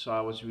too, so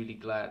I was really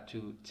glad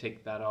to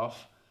tick that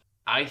off.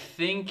 I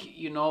think,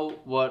 you know,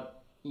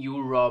 what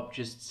you, Rob,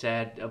 just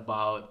said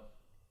about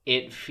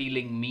it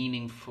feeling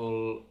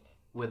meaningful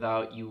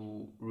without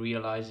you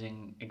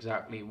realizing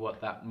exactly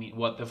what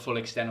the full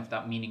extent of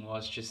that meaning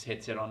was, just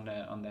hits it on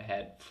the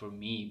head for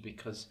me.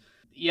 Because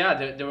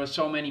yeah, there were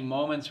so many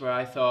moments where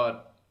I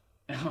thought,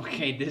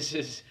 okay, this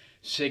is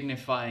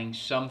signifying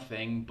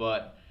something,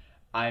 but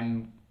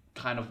I'm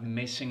kind of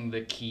missing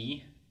the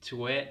key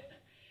to it.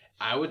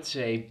 I would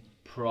say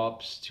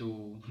props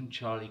to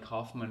Charlie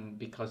Kaufman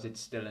because it's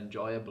still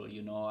enjoyable.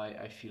 You know,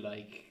 I feel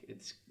like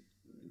it's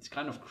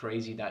kind of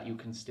crazy that you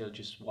can still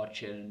just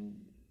watch it and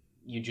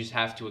you just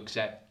have to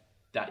accept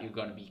that you're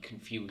gonna be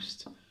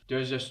confused.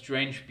 There's a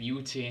strange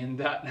beauty in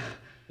that,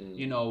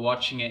 you know,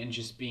 watching it and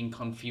just being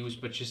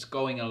confused, but just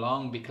going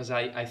along, because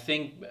I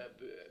think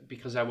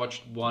because I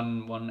watched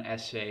one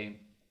essay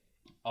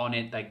on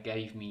it that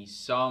gave me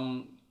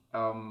some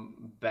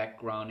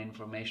background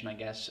information, I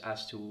guess,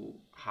 as to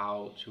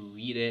how to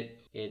read it.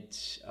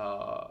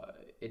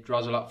 It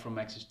draws a lot from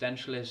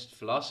existentialist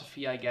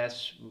philosophy, I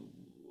guess,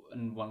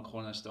 and one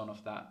cornerstone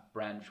of that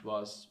branch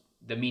was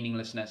the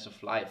meaninglessness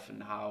of life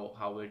and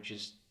how we're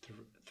just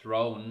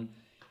thrown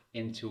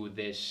into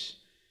this,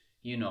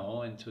 you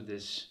know, into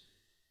this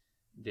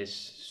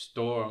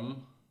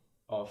storm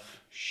of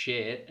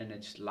shit, and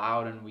it's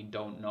loud and we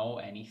don't know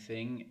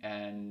anything,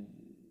 and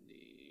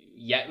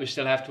yet we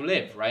still have to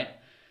live, right?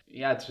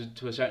 Yeah,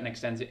 to a certain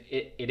extent,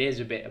 it is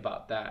a bit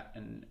about that,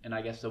 and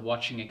I guess the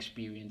watching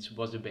experience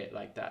was a bit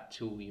like that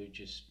too. You're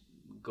just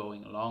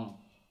going along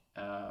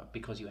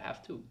because you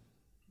have to.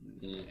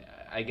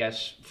 I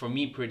guess for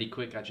me, pretty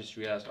quick, I just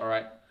realized, all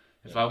right,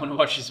 if I want to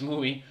watch this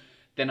movie,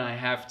 then I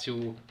have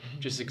to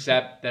just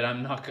accept that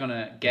I'm not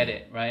gonna get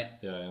it, right?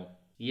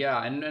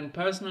 Yeah, and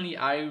personally,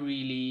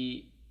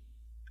 I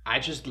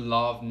just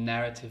love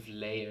narrative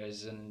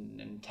layers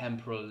and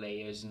temporal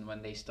layers, and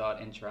when they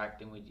start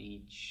interacting with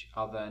each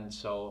other. And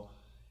so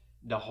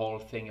the whole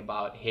thing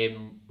about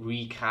him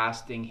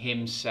recasting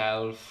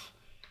himself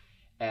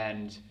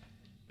and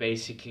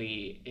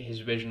basically his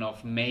vision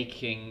of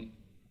making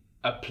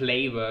a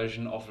play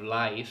version of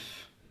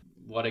life,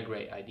 what a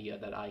great idea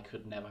that I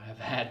could never have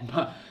had.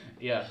 But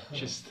yeah,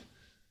 just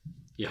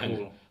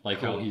cool.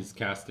 How he's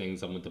casting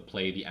someone to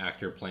play the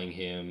actor playing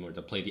him, or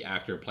to play the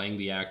actor playing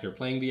the actor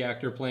playing the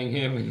actor playing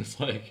him, and it's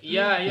like,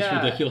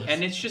 it's ridiculous.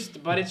 And it's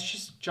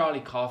just Charlie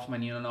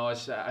Kaufman, you know.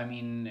 I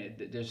mean,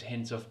 there's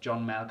hints of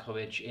John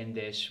Malkovich in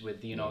this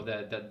with, you know,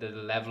 the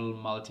level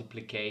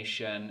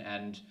multiplication,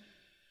 and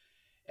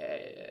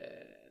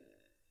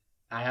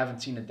I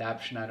haven't seen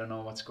Adaption. I don't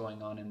know what's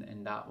going on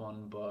in that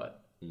one,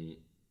 but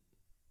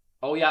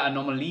oh yeah,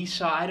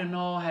 Anomalisa, I don't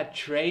know, had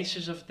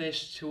traces of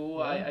this too.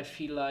 Yeah. I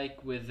feel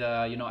like with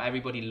you know,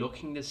 everybody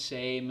looking the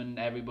same and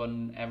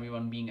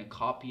everyone being a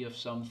copy of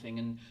something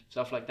and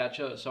stuff like that.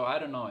 So I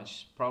don't know,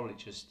 it's probably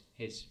just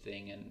his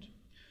thing, and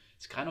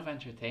it's kind of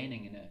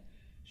entertaining in a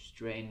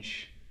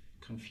strange,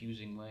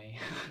 confusing way.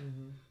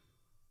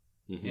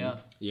 Yeah,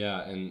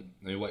 and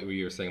I mean, what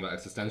you were saying about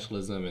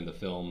existentialism in the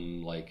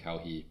film, like how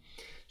he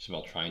just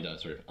about trying to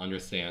sort of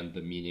understand the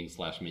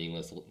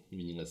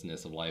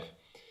meaninglessness of life.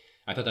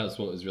 I thought that was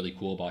what was really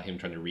cool about him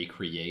trying to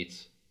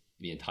recreate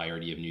the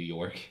entirety of New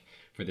York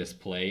for this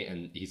play,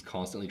 and he's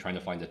constantly trying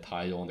to find a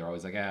title, and they're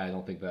always like, I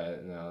don't think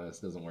that, no, this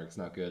doesn't work, it's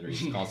not good, or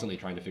he's constantly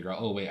trying to figure out,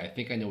 oh wait, I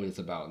think I know what it's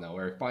about now,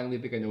 or I finally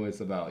think I know what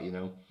it's about, you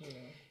know?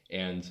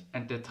 And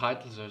the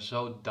titles are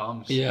so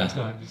dumb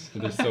sometimes.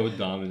 Yeah, they're so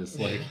dumb, and it's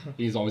like,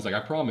 he's always like,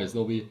 I promise,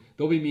 there'll be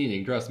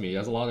meaning, trust me, it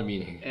has a lot of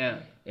meaning. Yeah.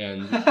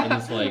 And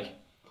it's like,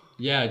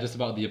 yeah, just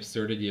about the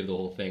absurdity of the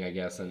whole thing, I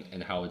guess,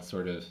 and how it's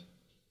sort of,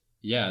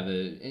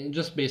 and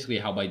just basically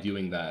how by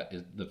doing that,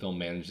 the film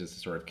manages to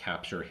sort of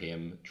capture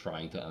him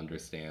trying to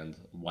understand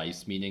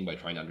life's meaning by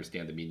trying to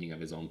understand the meaning of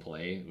his own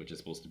play, which is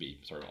supposed to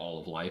be sort of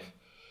all of life.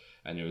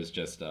 And it was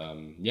just, I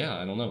don't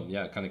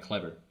know, kind of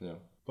clever, you know.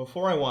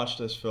 Before I watched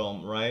this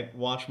film, right,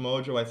 Watch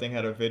Mojo, I think,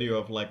 had a video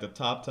of like the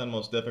top 10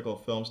 most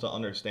difficult films to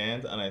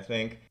understand, and I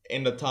think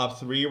in the top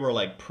 3 were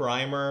like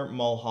Primer,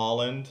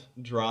 Mulholland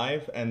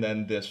Drive, and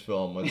then this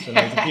film with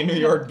Synecdoche, New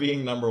York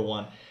being number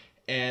 1.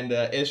 And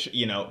it's,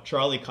 you know,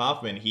 Charlie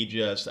Kaufman, he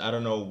just, I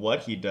don't know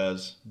what he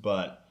does,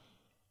 but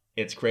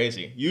it's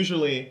crazy.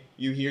 Usually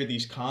you hear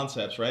these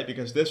concepts, right?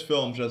 Because this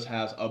film just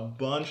has a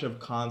bunch of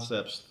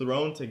concepts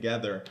thrown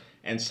together,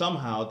 and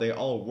somehow they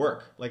all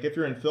work. Like if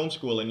you're in film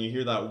school and you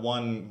hear that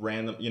one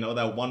random, you know,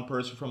 that one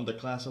person from the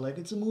class are like,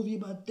 it's a movie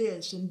about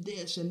this and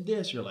this and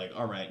this. You're like,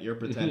 all right, you're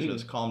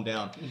pretentious, calm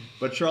down.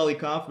 But Charlie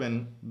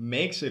Kaufman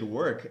makes it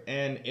work,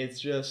 and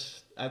it's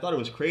just, I thought it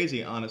was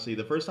crazy, honestly.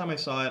 The first time I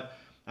saw it,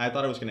 I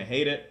thought I was going to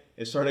hate it.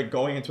 It started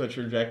going into a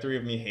trajectory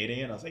of me hating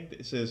it. I was like,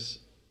 this is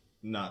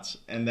nuts.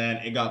 And then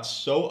it got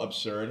so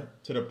absurd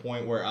to the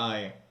point where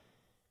I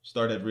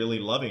started really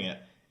loving it.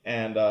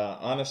 And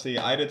honestly,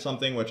 I did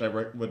something which I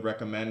would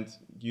recommend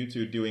you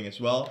two doing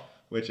as well.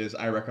 which is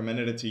I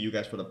recommended it to you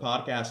guys for the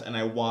podcast, and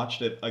I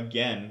watched it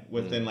again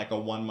within like a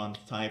 1 month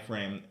time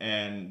frame,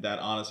 and that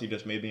honestly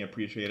just made me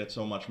appreciate it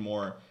so much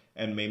more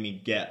and made me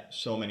get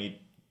so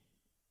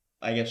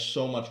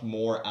much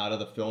more out of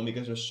the film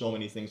because there's so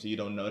many things that you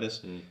don't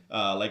notice.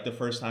 Like the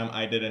first time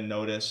I didn't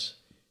notice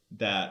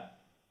that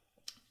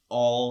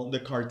all the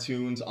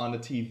cartoons on the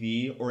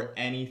TV or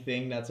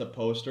anything that's a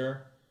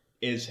poster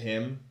is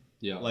him.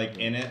 Yeah. Like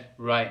in it.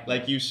 Right.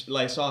 Like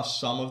I saw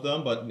some of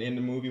them, but in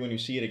the movie when you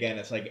see it again,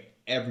 it's like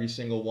every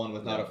single one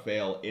without a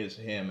fail is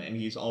him, and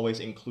he's always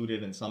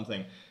included in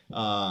something.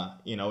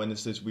 And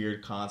it's this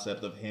weird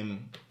concept of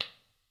him,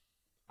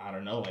 I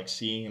don't know, like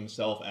seeing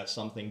himself as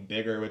something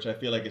bigger, which I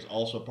feel like is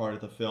also part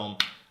of the film.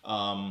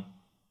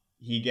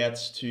 He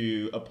gets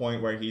to a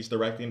point where he's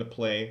directing the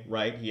play,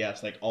 right? He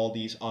has like all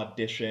these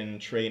audition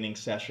training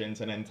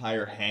sessions, an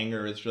entire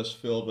hangar is just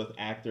filled with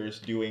actors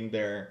doing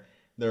their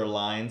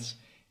lines.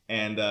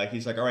 And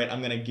he's like, all right, I'm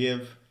going to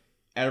give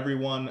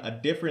everyone a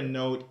different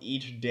note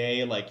each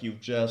day. Like you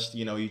just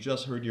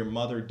heard your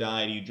mother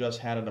died, you just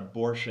had an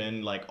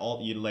abortion, like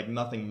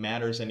nothing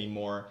matters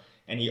anymore.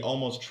 And he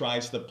almost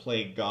tries to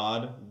play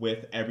God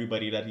with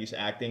everybody that he's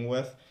acting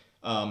with.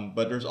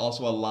 But there's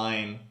also a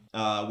line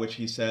which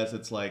he says,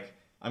 it's like,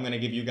 I'm going to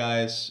give you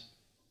guys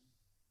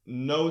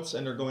notes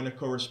and they're going to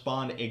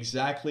correspond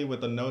exactly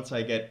with the notes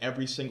I get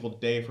every single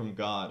day from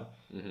God.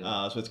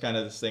 So it's kind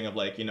of this thing of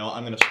like, I'm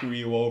going to screw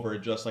you over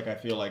just like I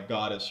feel like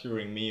God is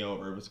screwing me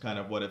over. It was kind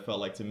of what it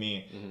felt like to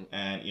me.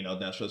 And,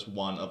 that's just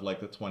one of like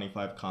the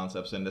 25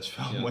 concepts in this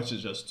film, which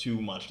is just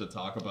too much to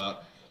talk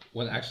about.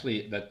 Well,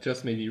 actually, that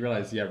just made me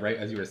realize, right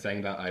as you were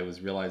saying that, I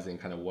was realizing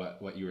kind of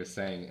what you were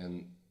saying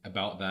and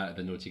about that,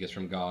 the notes he gets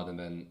from God. And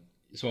then,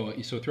 so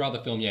throughout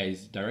the film,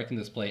 he's directing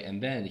this play,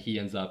 and then he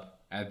ends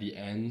up at the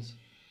end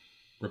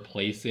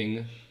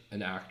replacing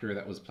an actor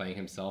that was playing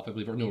himself, I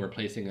believe, or no,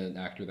 replacing an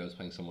actor that was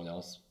playing someone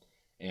else,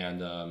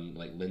 and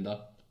like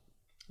Linda.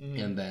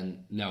 And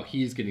then now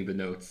he's getting the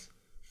notes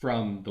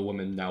from the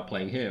woman now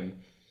playing him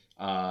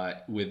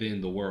within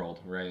the world,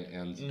 right?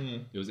 And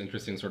it was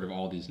interesting, sort of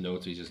all these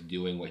notes, he's just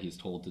doing what he's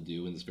told to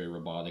do in this very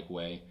robotic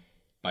way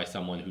by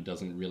someone who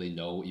doesn't really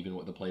know even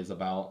what the play's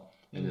about.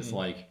 And it's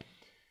like,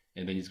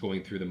 and then he's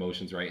going through the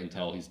motions, right,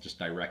 until he's just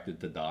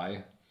directed to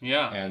die.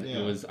 Yeah. And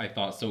it was, I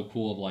thought, so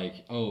cool of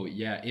like, oh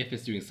yeah, if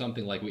it's doing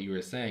something like what you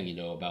were saying,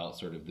 about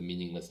sort of the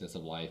meaninglessness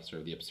of life,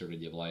 sort of the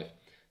absurdity of life,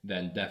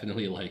 then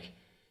definitely like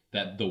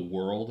that the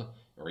world,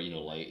 or,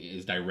 like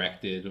is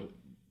directed,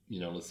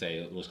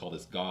 let's call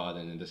this God,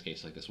 and in this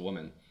case, like this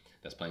woman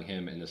that's playing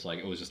him, and it's like,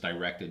 it was just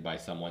directed by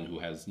someone who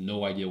has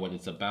no idea what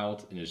it's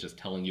about, and is just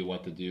telling you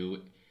what to do,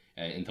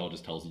 and until it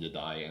just tells you to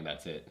die, and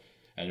that's it.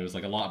 And it was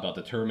like a lot about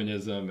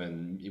determinism,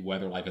 and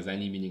whether life has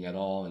any meaning at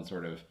all, and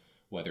sort of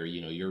whether,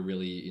 you're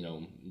really,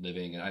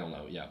 living, and I don't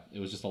know. Yeah. It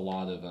was just a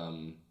lot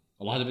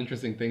of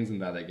interesting things in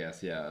that, I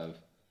guess. Yeah.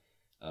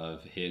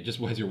 Of his,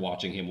 just as you're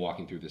watching him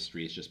walking through the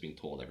streets, just being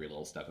told every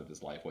little step of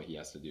his life, what he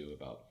has to do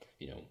about,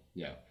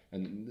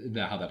 and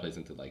how that plays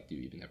into like, do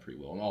you even have free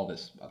will and all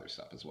this other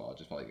stuff as well. I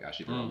just felt like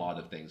actually there were a lot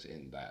of things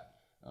in that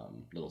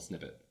little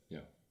snippet. Yeah.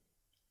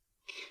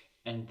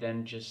 And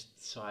then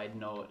just side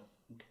note,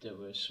 there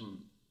were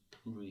some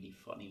really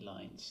funny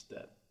lines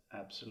that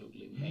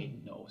absolutely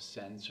made no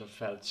sense or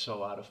felt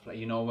so out of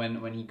place.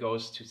 When he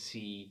goes to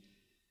see,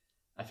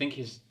 I think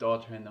his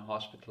daughter in the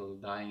hospital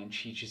dying, and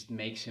she just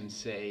makes him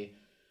say,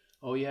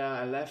 "Oh yeah,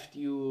 I left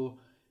you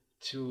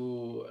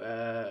to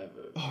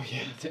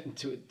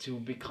to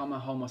become a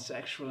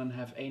homosexual and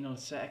have anal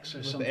sex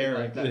or something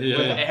like that with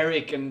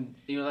Eric," and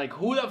you're like,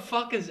 who the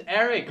fuck is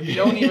Eric? We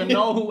don't even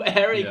know who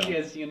Eric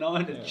is,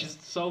 and it's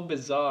just so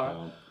bizarre.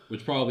 Yeah.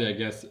 Which probably, I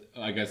guess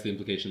the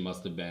implication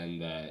must have been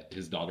that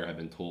his daughter had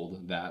been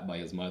told that by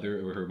his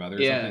mother or her mother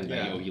or something.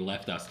 That, he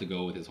left us to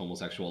go with his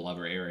homosexual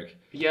lover, Eric.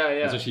 Yeah.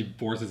 And so she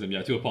forces him,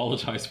 to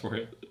apologize for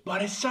it.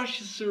 But it's such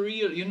a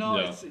surreal,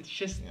 it's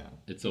just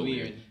it's so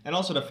weird. And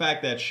also the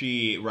fact that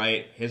she,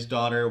 right, his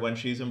daughter, when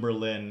she's in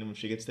Berlin, when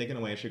she gets taken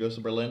away, she goes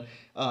to Berlin,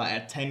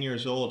 at 10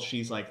 years old,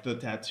 she's like the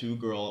tattoo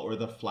girl or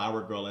the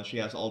flower girl, and she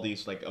has all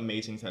these like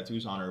amazing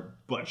tattoos on her,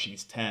 but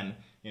she's 10.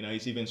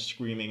 He's even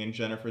screaming in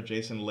Jennifer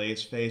Jason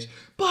Leigh's face,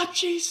 "But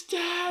she's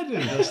dead!"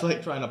 and just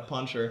like trying to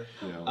punch her.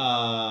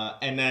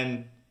 And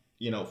then,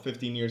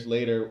 15 years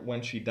later,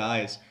 when she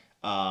dies,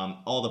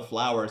 all the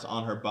flowers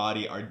on her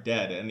body are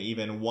dead, and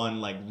even one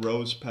like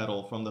rose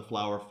petal from the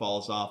flower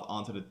falls off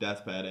onto the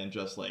deathbed, and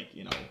just like,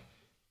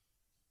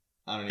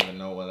 I don't even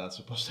know what that's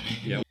supposed to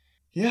be.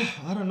 Yeah,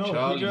 I don't know.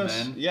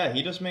 Charlie,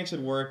 he just makes it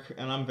work,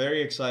 and I'm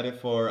very excited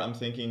I'm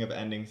thinking of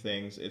ending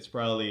things. It's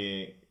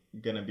probably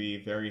gonna be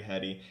very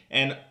heady.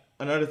 And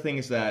another thing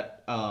is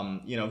that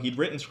he'd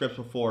written scripts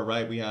before,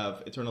 right? We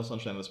have Eternal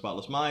Sunshine of the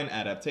Spotless Mind,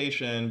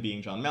 adaptation,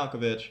 being John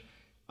Malkovich,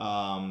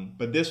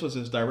 but this was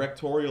his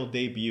directorial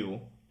debut.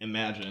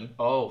 Imagine.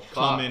 Oh,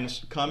 fuck.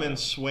 Come in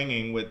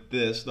swinging with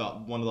this,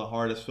 one of the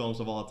hardest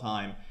films of all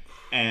time,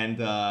 and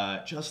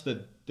just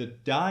the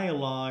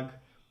dialogue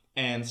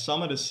and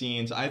some of the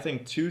scenes. I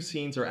think two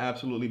scenes are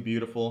absolutely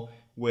beautiful,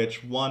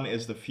 which one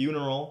is the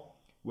funeral,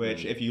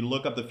 which if you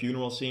look up the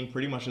funeral scene,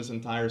 pretty much this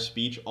entire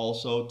speech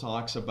also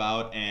talks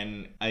about,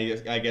 and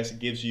I guess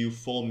gives you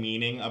full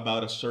meaning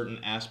about a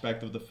certain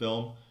aspect of the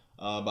film,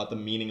 about the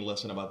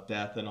meaningless and about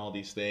death and all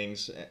these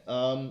things.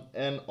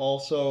 And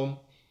also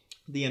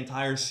the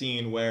entire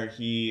scene where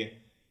he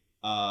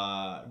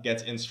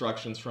gets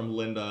instructions from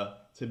Linda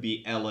to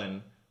be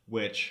Ellen,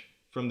 which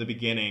from the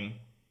beginning,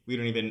 we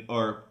don't even,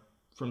 or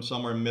from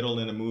somewhere middle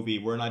in the movie,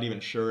 we're not even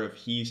sure if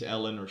he's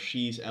Ellen or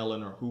she's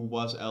Ellen or who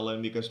was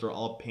Ellen, because they're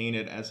all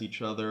painted as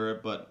each other,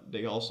 but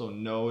they also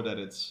know that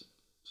it's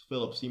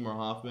Philip Seymour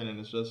Hoffman, and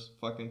it's just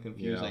fucking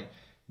confusing. Yeah.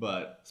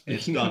 But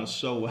it's done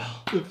so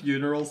well. The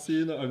funeral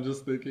scene, I'm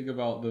just thinking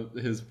about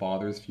his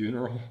father's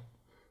funeral.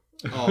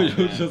 Oh, it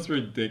was just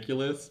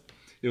ridiculous.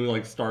 It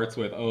like starts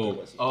with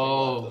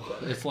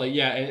it's like,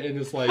 yeah, and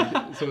it's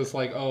like, so it's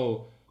like,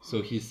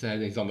 so he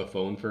said, he's on the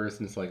phone first,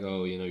 and it's like,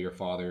 your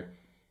father,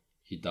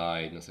 he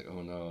died, and it's like,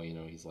 oh no,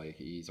 he's like,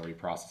 he's already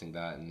processing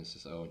that, and it's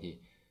just, and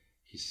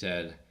he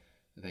said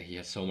that he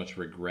had so much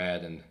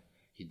regret, and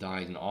he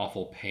died in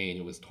awful pain,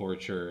 it was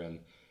torture,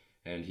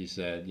 and he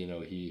said,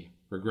 he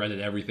regretted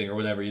everything or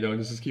whatever, and it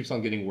just keeps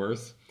on getting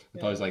worse. I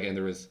thought it was like,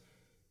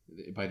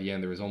 and by the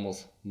end there was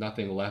almost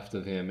nothing left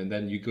of him, and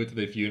then you go to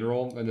the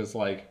funeral, and it's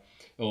like,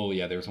 oh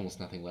yeah, there was almost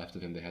nothing left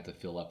of him. They had to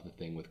fill up the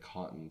thing with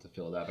cotton to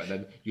fill it up, and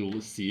then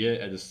you'll see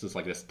it, and it's just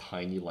like this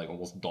tiny, like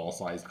almost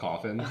doll-sized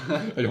coffin,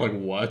 and you're like,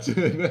 what?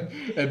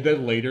 And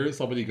then later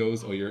somebody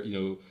goes,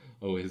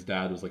 his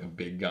dad was like a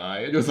big guy,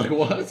 and it was like,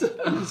 what?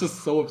 It's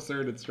just so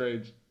absurd and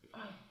strange.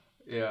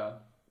 Yeah,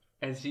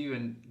 as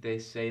even they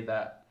say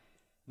that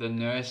the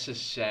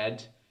nurses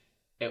said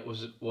it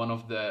was one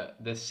of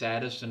the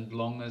saddest and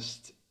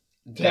longest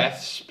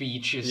death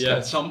speeches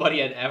that somebody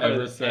had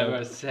ever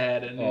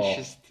said, and it's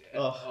just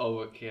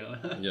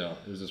overkill. Yeah,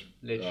 it was just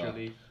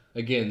literally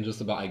again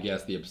just about, I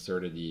guess, the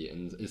absurdity,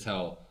 and is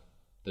how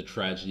the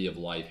tragedy of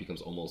life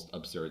becomes almost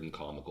absurd and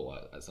comical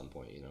at some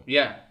point.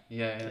 Yeah.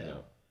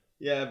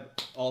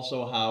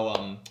 Also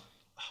how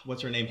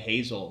what's her name,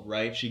 Hazel,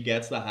 right? She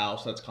gets the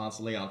house that's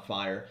constantly on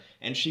fire,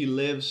 and she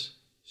lives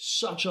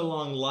such a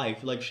long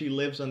life. Like, she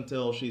lives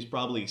until she's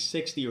probably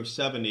 60 or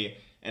 70,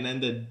 and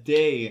then the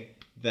day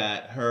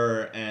that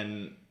her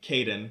and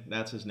Caden,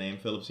 that's his name,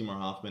 Philip Seymour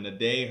Hoffman, the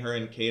day her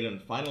and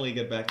Caden finally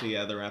get back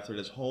together after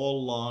this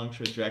whole long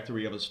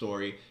trajectory of a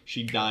story,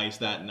 she dies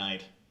that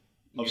night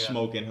of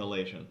smoke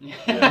inhalation.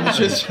 Which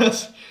is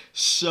just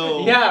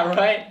so... Yeah,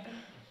 right?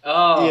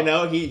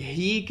 Oh.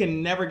 He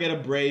can never get a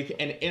break,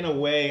 and in a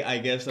way, I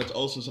guess that's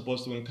also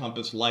supposed to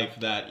encompass life,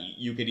 that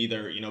you could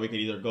either, it could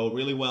either go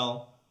really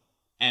well,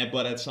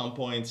 but at some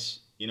points,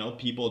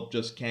 people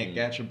just can't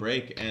catch a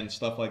break, and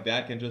stuff like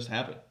that can just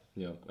happen.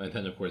 Yeah, and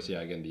then of course,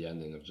 again, the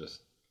ending of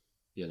just,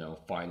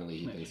 finally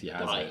he thinks he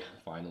has it.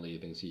 Finally he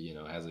thinks he,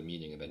 has a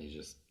meaning, and then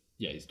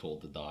he's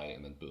told to die,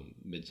 and then boom,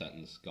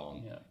 mid-sentence,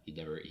 gone.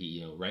 Yeah.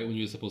 Right when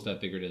he was supposed to have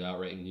figured it out,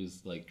 right when he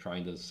was like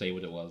trying to say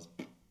what it was,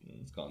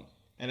 it's gone.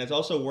 And it's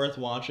also worth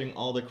watching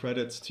all the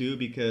credits too,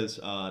 because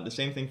the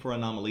same thing for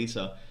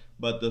Anomalisa,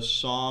 but the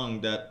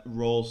song that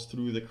rolls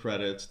through the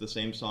credits, the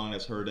same song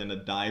that's heard in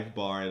a dive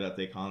bar that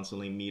they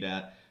constantly meet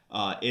at,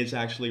 is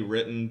actually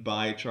written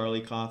by Charlie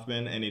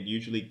Kaufman, and it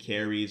usually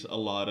carries a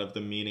lot of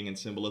the meaning and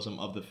symbolism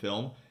of the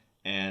film,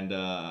 and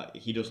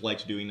he just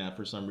likes doing that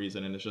for some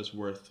reason, and it's just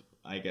worth,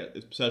 I guess,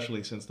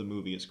 especially since the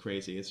movie is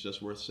crazy, it's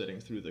just worth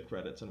sitting through the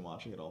credits and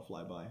watching it all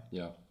fly by.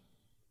 Yeah.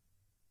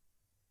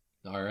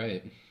 All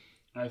right.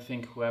 I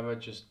think whoever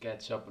just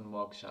gets up and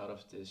walks out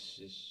of this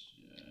is,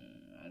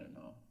 I don't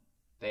know,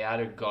 they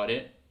either got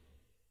it,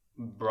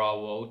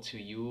 bravo to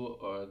you,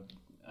 or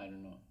I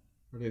don't know.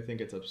 Or do you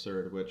think it's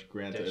absurd, which,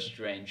 granted... They're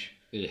strange.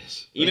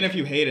 Yes. Even if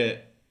you hate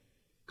it,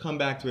 come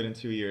back to it in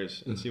 2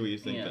 years and see what you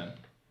think then.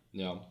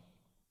 Yeah.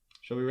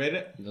 Shall we rate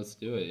it? Let's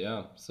do it,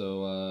 yeah.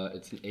 So,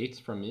 it's an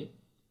 8 from me.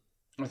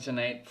 It's an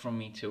 8 from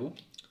me, too.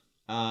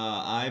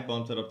 I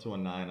bumped it up to a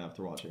 9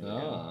 after watching it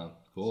again. Ah,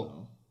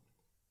 cool.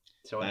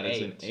 So that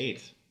is an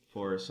 8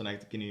 for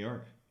Synecdoche, New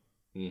York.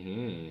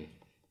 Mm-hmm.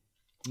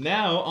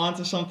 Now, on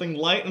to something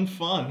light and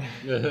fun.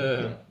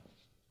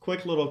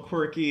 Quick little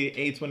quirky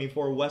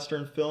A24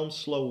 Western film,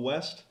 Slow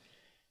West.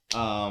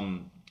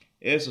 It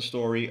is a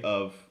story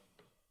of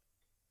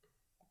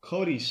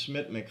Cody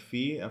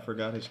Smith-McPhee. I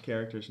forgot his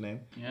character's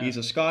name. Yeah. He's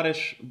a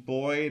Scottish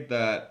boy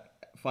that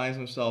finds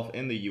himself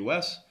in the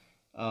U.S.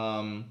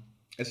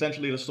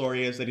 Essentially, the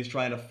story is that he's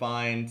trying to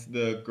find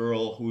the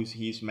girl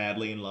he's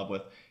madly in love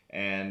with,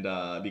 and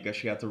because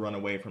she had to run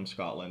away from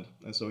Scotland.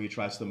 And so he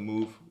tries to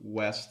move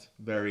west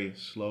very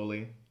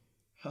slowly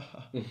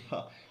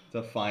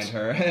to find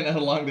her. And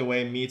along the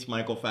way meets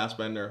Michael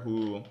Fassbender,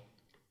 who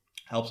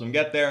helps him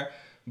get there.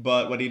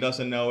 But what he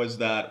doesn't know is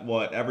that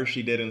whatever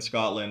she did in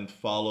Scotland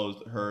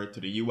follows her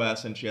to the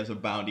U.S., and she has a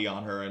bounty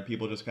on her, and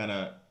people just kind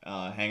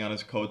of hang on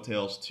his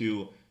coattails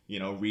to,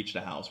 reach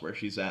the house where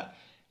she's at.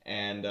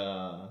 And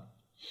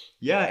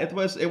yeah, it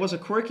was a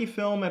quirky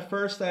film at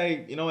first.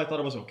 I thought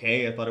it was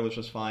okay. I thought it was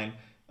just fine.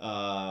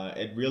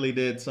 It really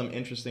did some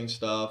interesting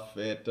stuff.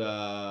 It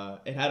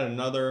had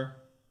another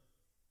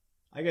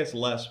I guess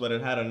less, but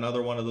it had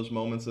another one of those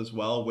moments as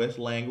well with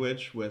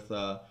language, with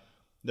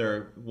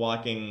they're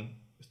walking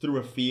through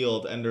a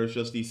field and there's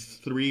just these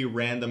three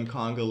random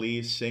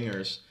Congolese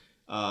singers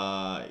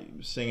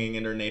singing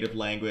in their native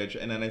language,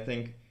 and then I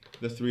think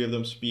the three of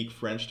them speak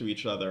French to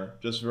each other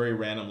just very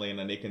randomly, and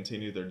then they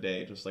continue their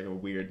day, just like a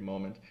weird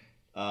moment.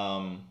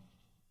 Yeah,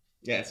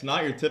 it's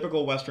not your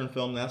typical Western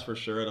film, that's for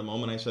sure. At the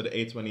moment I said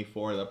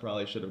A24, that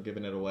probably should have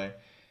given it away.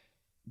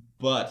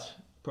 But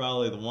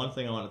probably the one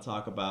thing I want to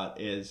talk about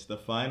is the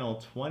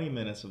final 20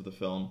 minutes of the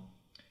film,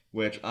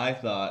 which I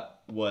thought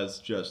was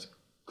just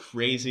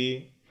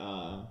crazy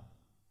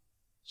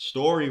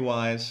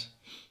story-wise.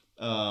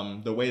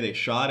 The way they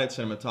shot it,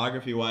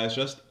 cinematography-wise,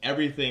 just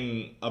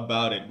everything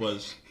about it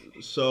was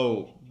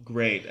so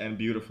great and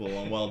beautiful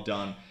and well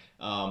done.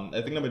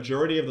 I think the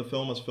majority of the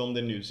film was filmed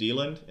in New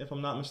Zealand, if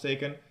I'm not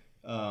mistaken,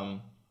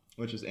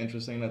 which is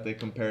interesting that they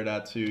compare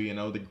that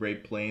to, the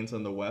Great Plains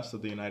and the west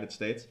of the United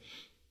States.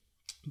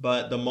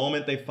 But the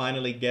moment they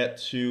finally get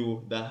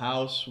to the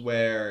house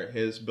where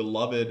his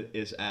beloved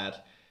is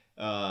at,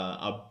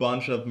 a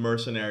bunch of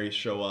mercenaries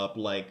show up,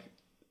 like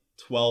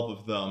 12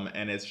 of them,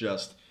 and it's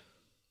just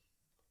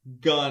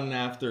gunshot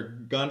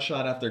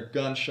after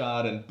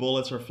gunshot, and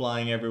bullets are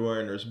flying everywhere,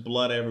 and there's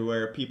blood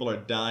everywhere. People are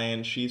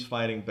dying. She's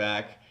fighting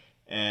back,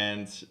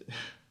 and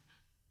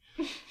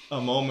a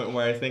moment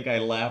where I think I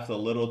laughed a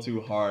little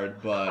too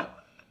hard, but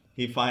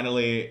he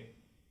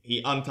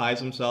unties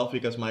himself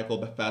because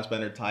Michael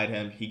Fassbender tied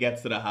him. He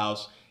gets to the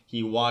house.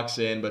 He walks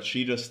in, but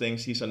she just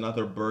thinks he's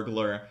another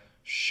burglar,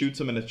 shoots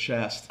him in the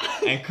chest,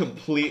 and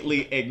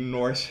completely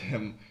ignores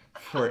him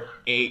for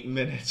 8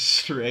 minutes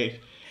straight.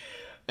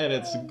 And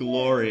it's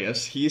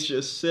glorious. He's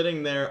just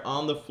sitting there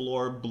on the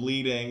floor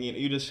bleeding.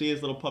 You just see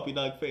his little puppy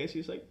dog face.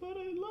 He's like, but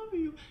I love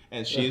you.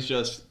 And she's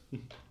just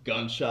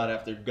gunshot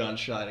after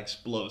gunshot,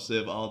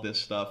 explosive, all this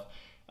stuff.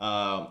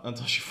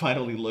 Until she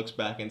finally looks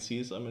back and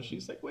sees him, and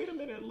she's like, wait a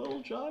minute,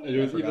 little John. It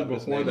was even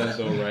before that,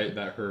 though, right?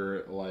 That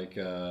her,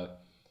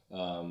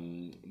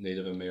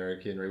 Native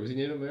American, right? Was he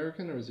Native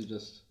American, or was he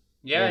just...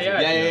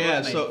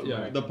 Yeah.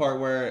 So the part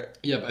where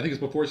but I think it's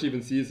before she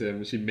even sees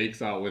him, she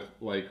makes out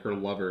with her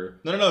lover.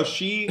 No.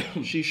 She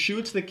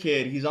shoots the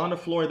kid. He's on the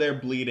floor there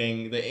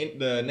bleeding.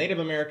 The Native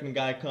American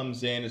guy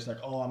comes in. It's like,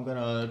 oh, I'm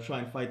gonna try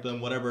and fight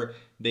them. Whatever.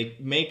 They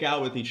make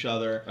out with each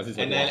other, and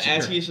then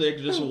as he's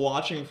just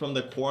watching from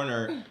the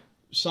corner,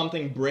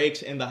 something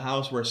breaks in the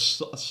house where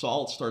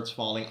salt starts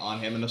falling on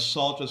him, and the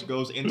salt just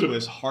goes into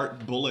his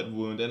heart bullet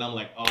wound, and I'm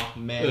like, oh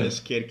man,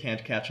 this kid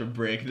can't catch a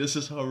break. This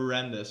is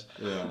horrendous.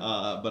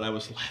 But I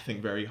was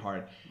laughing very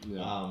hard.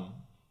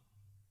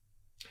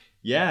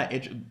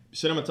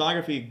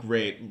 Cinematography,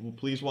 great.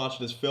 Please watch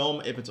this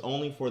film if it's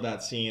only for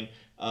that scene.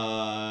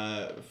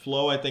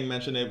 Flo, I think,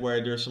 mentioned it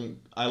where there's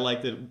I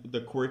liked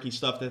the quirky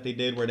stuff that they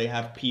did where they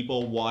have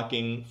people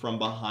walking from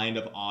behind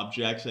of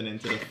objects and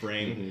into the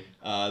frame.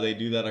 They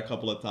do that a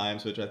couple of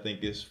times, which I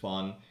think is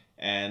fun.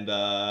 And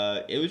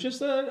it was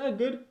just a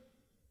good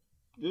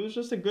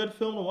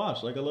film to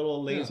watch, like a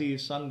little lazy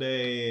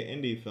Sunday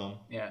indie film.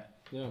 It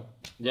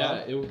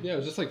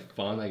was just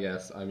fun, I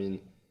guess. I mean,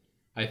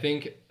 I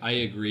think I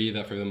agree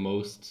that for the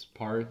most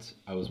part,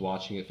 I was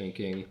watching it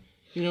thinking,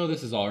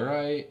 this is all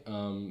right.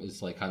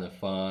 It's kind of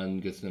fun,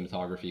 good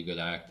cinematography, good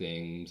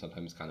acting,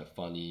 sometimes kind of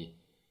funny.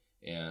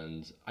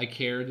 And I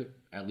cared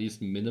at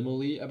least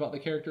minimally about the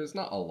characters.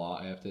 Not a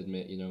lot, I have to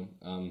admit,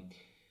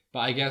 But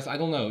I guess, I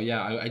don't know.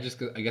 Yeah, I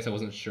guess I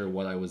wasn't sure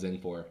what I was in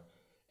for.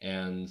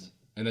 And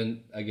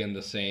then again,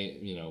 the same,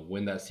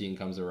 when that scene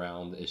comes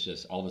around, it's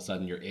just all of a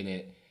sudden you're in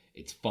it.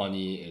 It's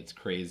funny, it's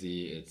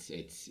crazy,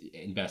 it's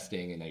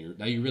investing, and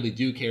now you really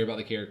do care about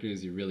the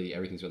characters.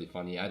 Everything's really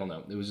funny. I don't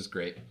know. It was just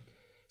great.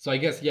 So I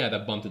guess,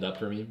 that bumped it up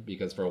for me,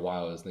 because for a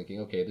while I was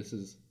thinking, okay, this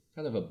is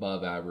kind of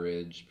above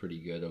average, pretty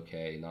good,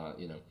 okay, not,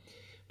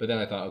 But then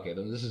I thought, okay,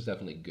 this is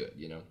definitely good,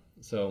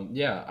 So,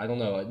 I don't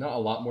know. Not a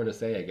lot more to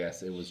say, I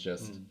guess. It was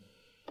just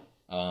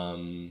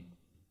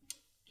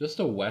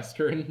a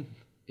Western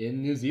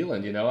in New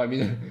Zealand, I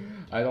mean,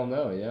 I don't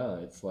know,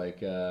 It's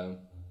like, I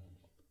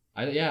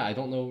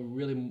don't know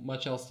really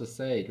much else to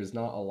say. There's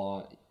not a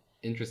lot,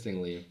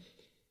 interestingly.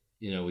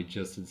 We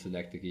just did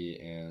Synecdoche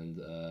and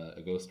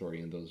A Ghost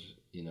Story, and those,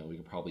 we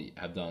could probably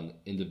have done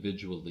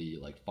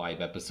individually 5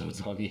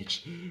 episodes on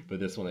each. But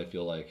this one, I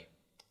feel like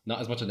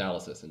not as much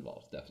analysis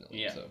involved,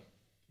 definitely. So,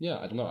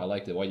 I don't know. I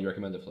liked it. Why do you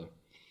recommend it, Flo?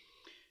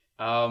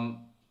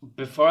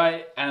 Before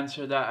I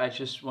answer that, I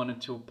just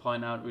wanted to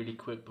point out really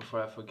quick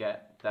before I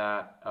forget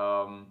that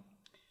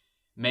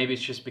maybe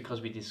it's just because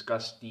we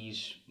discussed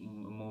these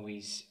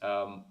movies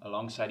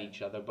alongside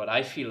each other, but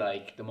I feel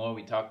like the more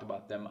we talked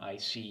about them, I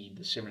see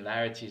the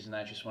similarities, and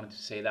I just wanted to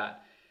say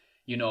that,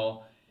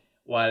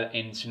 while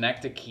in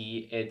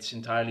Synecdoche, it's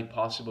entirely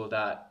possible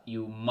that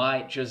you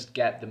might just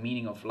get the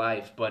meaning of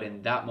life, but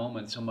in that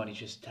moment, somebody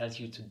just tells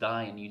you to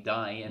die, and you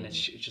die, and it's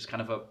just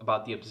kind of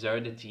about the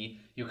absurdity.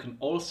 You can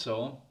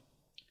also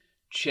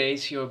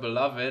chase your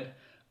beloved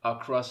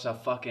across a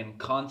fucking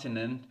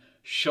continent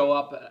show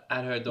up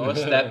at her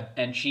doorstep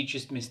and she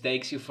just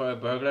mistakes you for a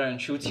burglar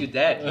and shoots you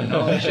dead. You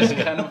know, it's just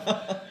kind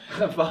of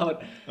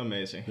about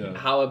Amazing. Yeah.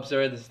 how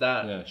absurd is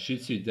that? Yeah,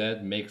 shoots you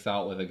dead, makes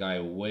out with a guy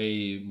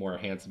way more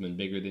handsome and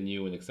bigger than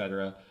you, and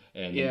etc.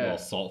 And Yeah.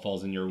 salt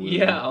falls in your wound.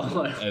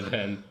 Yeah. And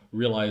then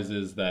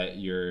realizes that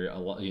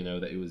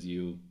that it was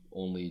you.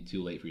 Only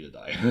too late for you to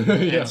die.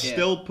 It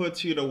still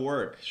puts you to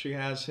work. She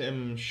has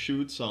him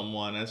shoot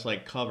someone as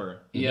like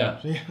cover. Yeah.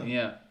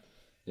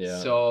 Yeah.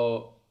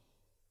 So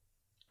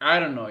I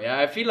don't know. Yeah,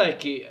 I feel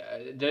like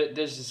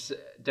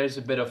there's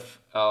a bit of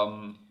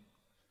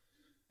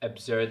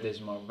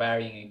absurdism or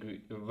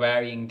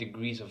varying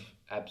degrees of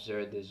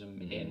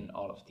absurdism in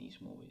all of these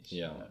movies.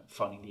 Yeah.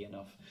 Funnily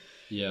enough.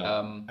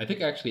 Yeah. I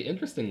think actually,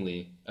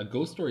 interestingly, a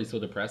ghost story is so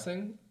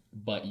depressing,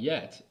 but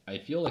yet I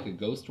feel like a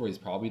ghost story is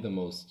probably the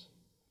most.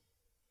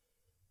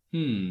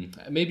 It's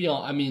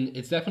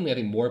definitely, I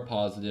think, more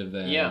positive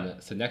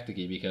than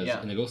Synecdoche, because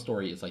in a ghost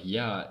story, it's like,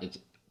 it's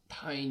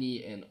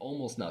tiny and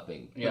almost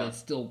nothing, but it's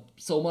still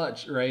so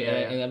much, right?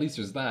 And at least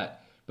there's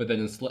that. But then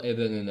in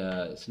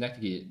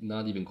Synecdoche,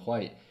 not even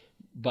quite.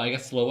 But I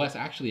guess Slow West,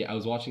 actually, I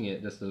was watching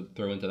it just to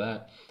throw into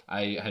that.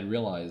 I had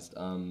realized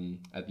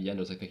at the end, I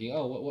was like thinking,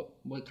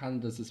 what kind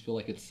of does this feel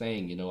like it's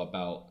saying,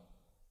 about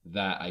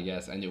that, I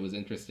guess. And it was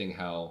interesting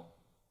how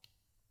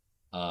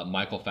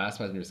Michael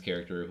Fassbender's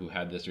character, who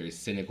had this very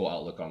cynical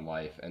outlook on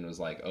life and was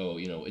like,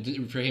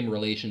 for him,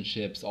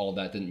 relationships, all of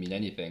that didn't mean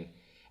anything.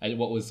 And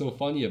what was so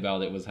funny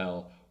about it was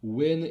how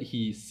when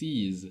he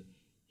sees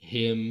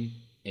him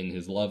and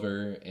his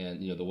lover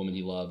and, the woman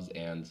he loves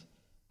and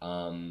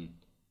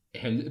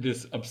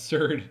this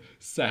absurd,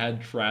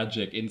 sad,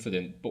 tragic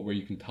incident, but where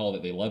you can tell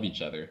that they love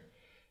each other,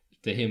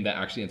 to him that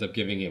actually ends up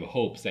giving him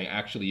hope, saying,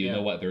 actually, you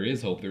know what, there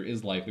is hope, there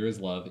is life, there is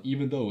love,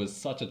 even though it was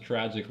such a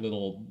tragic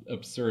little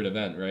absurd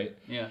event, right?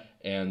 Yeah.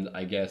 And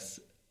I guess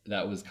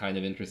that was kind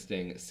of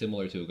interesting,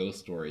 similar to a ghost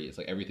story. It's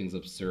like everything's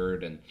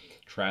absurd and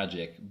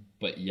tragic,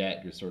 but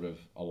yet there's sort of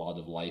a lot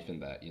of life in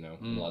that, and a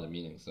lot of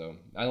meaning. So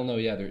I don't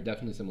know, there are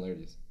definitely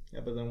similarities. Yeah,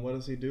 but then what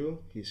does he do?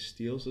 He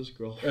steals his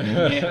girlfriend.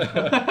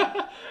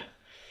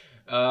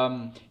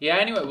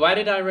 Anyway, why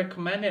did I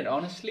recommend it?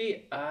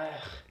 Honestly,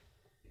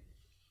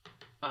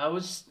 I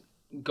was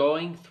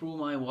going through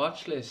my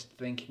watch list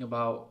thinking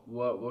about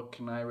what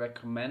can I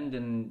recommend,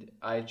 and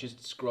I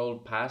just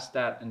scrolled past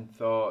that and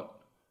thought,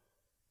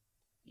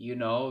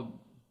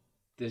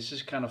 this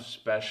is kind of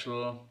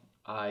special.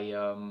 I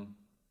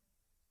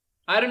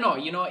don't know,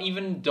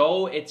 even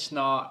though it's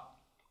not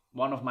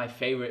one of my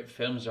favorite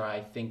films, or I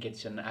think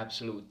it's an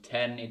absolute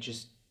 10, it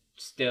just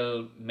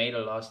still made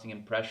a lasting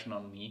impression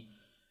on me.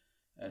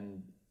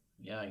 And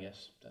I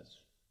guess that's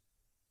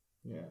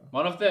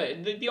one of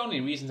the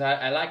only reasons.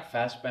 I like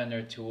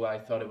Fassbender too. I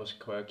thought it was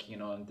quirky,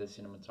 and the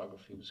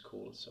cinematography was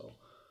cool. So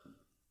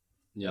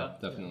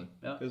definitely.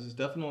 Because it's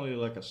definitely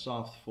like a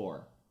soft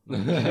 4.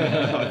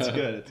 It's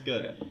good. It's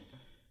good.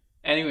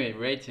 Anyway,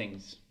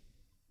 ratings.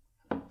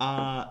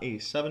 A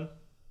 7.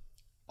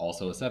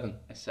 Also a 7.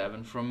 A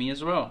 7 from me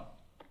as well.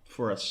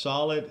 For a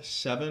solid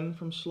 7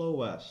 from Slow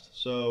West.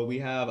 So we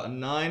have a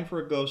 9 for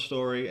A Ghost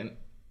Story, an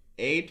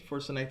 8 for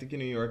Synecdoche,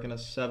 New York, and a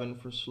 7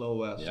 for Slow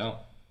West. Yeah.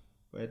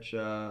 Which,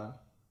 Oh,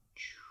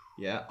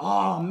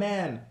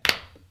 man.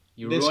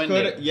 You ruined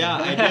it. Yeah,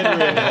 I did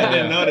ruin it. I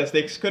didn't notice.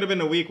 This could have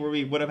been a week where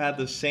we would have had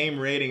the same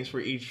ratings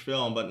for each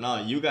film, but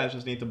no, you guys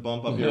just need to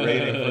bump up your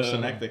rating for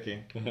Synecdoche.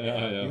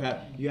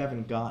 You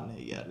haven't gotten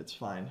it yet. It's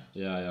fine.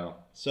 Yeah.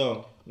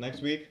 So,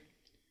 next week?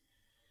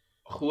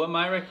 Who am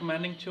I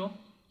recommending to?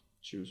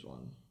 Choose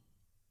one.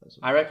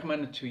 I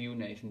recommended to you,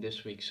 Nathan,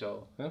 this week,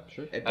 so... Yeah,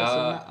 sure. It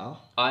doesn't matter.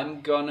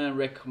 I'm gonna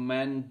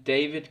recommend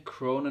David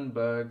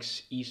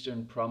Cronenberg's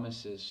Eastern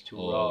Promises to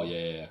Rob. Oh,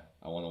 yeah.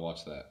 I want to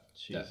watch that.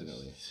 Jesus.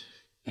 Definitely.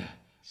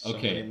 So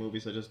many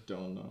movies I just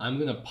don't know. I'm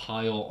gonna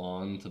pile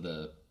on to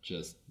the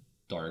just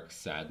dark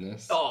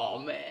sadness. Oh,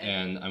 man.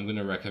 And I'm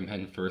gonna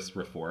recommend First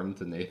Reformed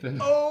to Nathan.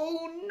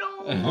 Oh,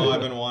 no!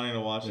 I've been wanting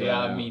to watch that.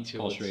 Yeah, me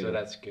too. So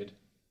that's good.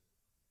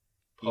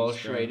 Paul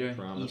Schrader,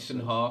 Ethan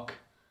Hawke.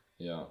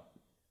 Yeah.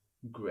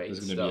 Great stuff.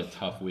 This is going to be a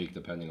tough week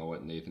depending on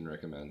what Nathan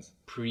recommends.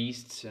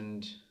 Priests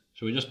and...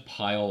 Should we just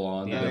pile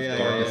on the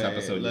darkest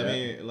episode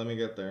yet? Let me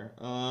get there.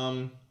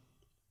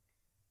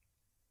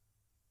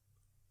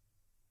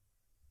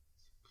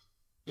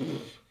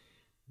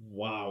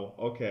 Wow.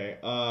 Okay.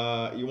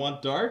 You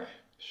want dark?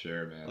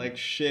 Sure, man. Like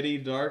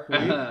shitty dark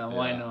week?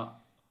 Why not?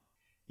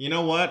 You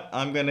know what?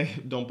 I'm gonna...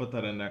 Don't put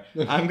that in there.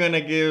 I'm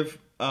gonna give...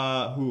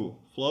 Who?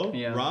 Flo?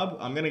 Yeah. Rob?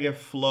 I'm gonna give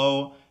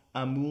Flo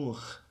Amour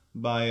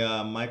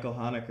by Michael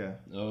Haneke.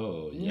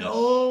 Oh, yes.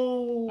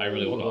 No! I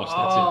really want to watch that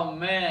too. Oh,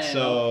 man.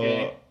 So,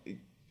 okay.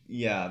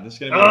 Yeah, this is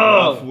going to be a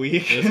rough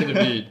week. It's going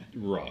to be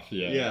rough,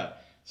 yeah. Yeah.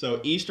 So,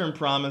 Eastern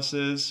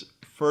Promises,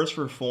 First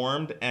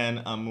Reformed,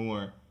 and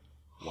Amour.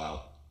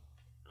 Wow.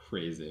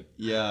 Crazy.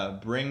 Yeah,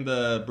 bring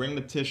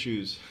the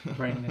tissues.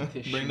 Bring the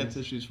tissues. Bring the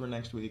tissues for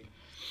next week.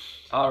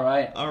 All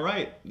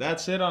right.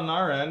 That's it on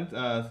our end.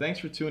 Thanks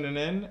for tuning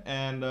in,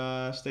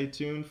 and stay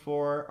tuned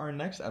for our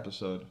next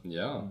episode.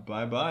 Yeah.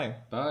 Bye-bye.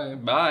 Bye.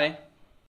 Bye.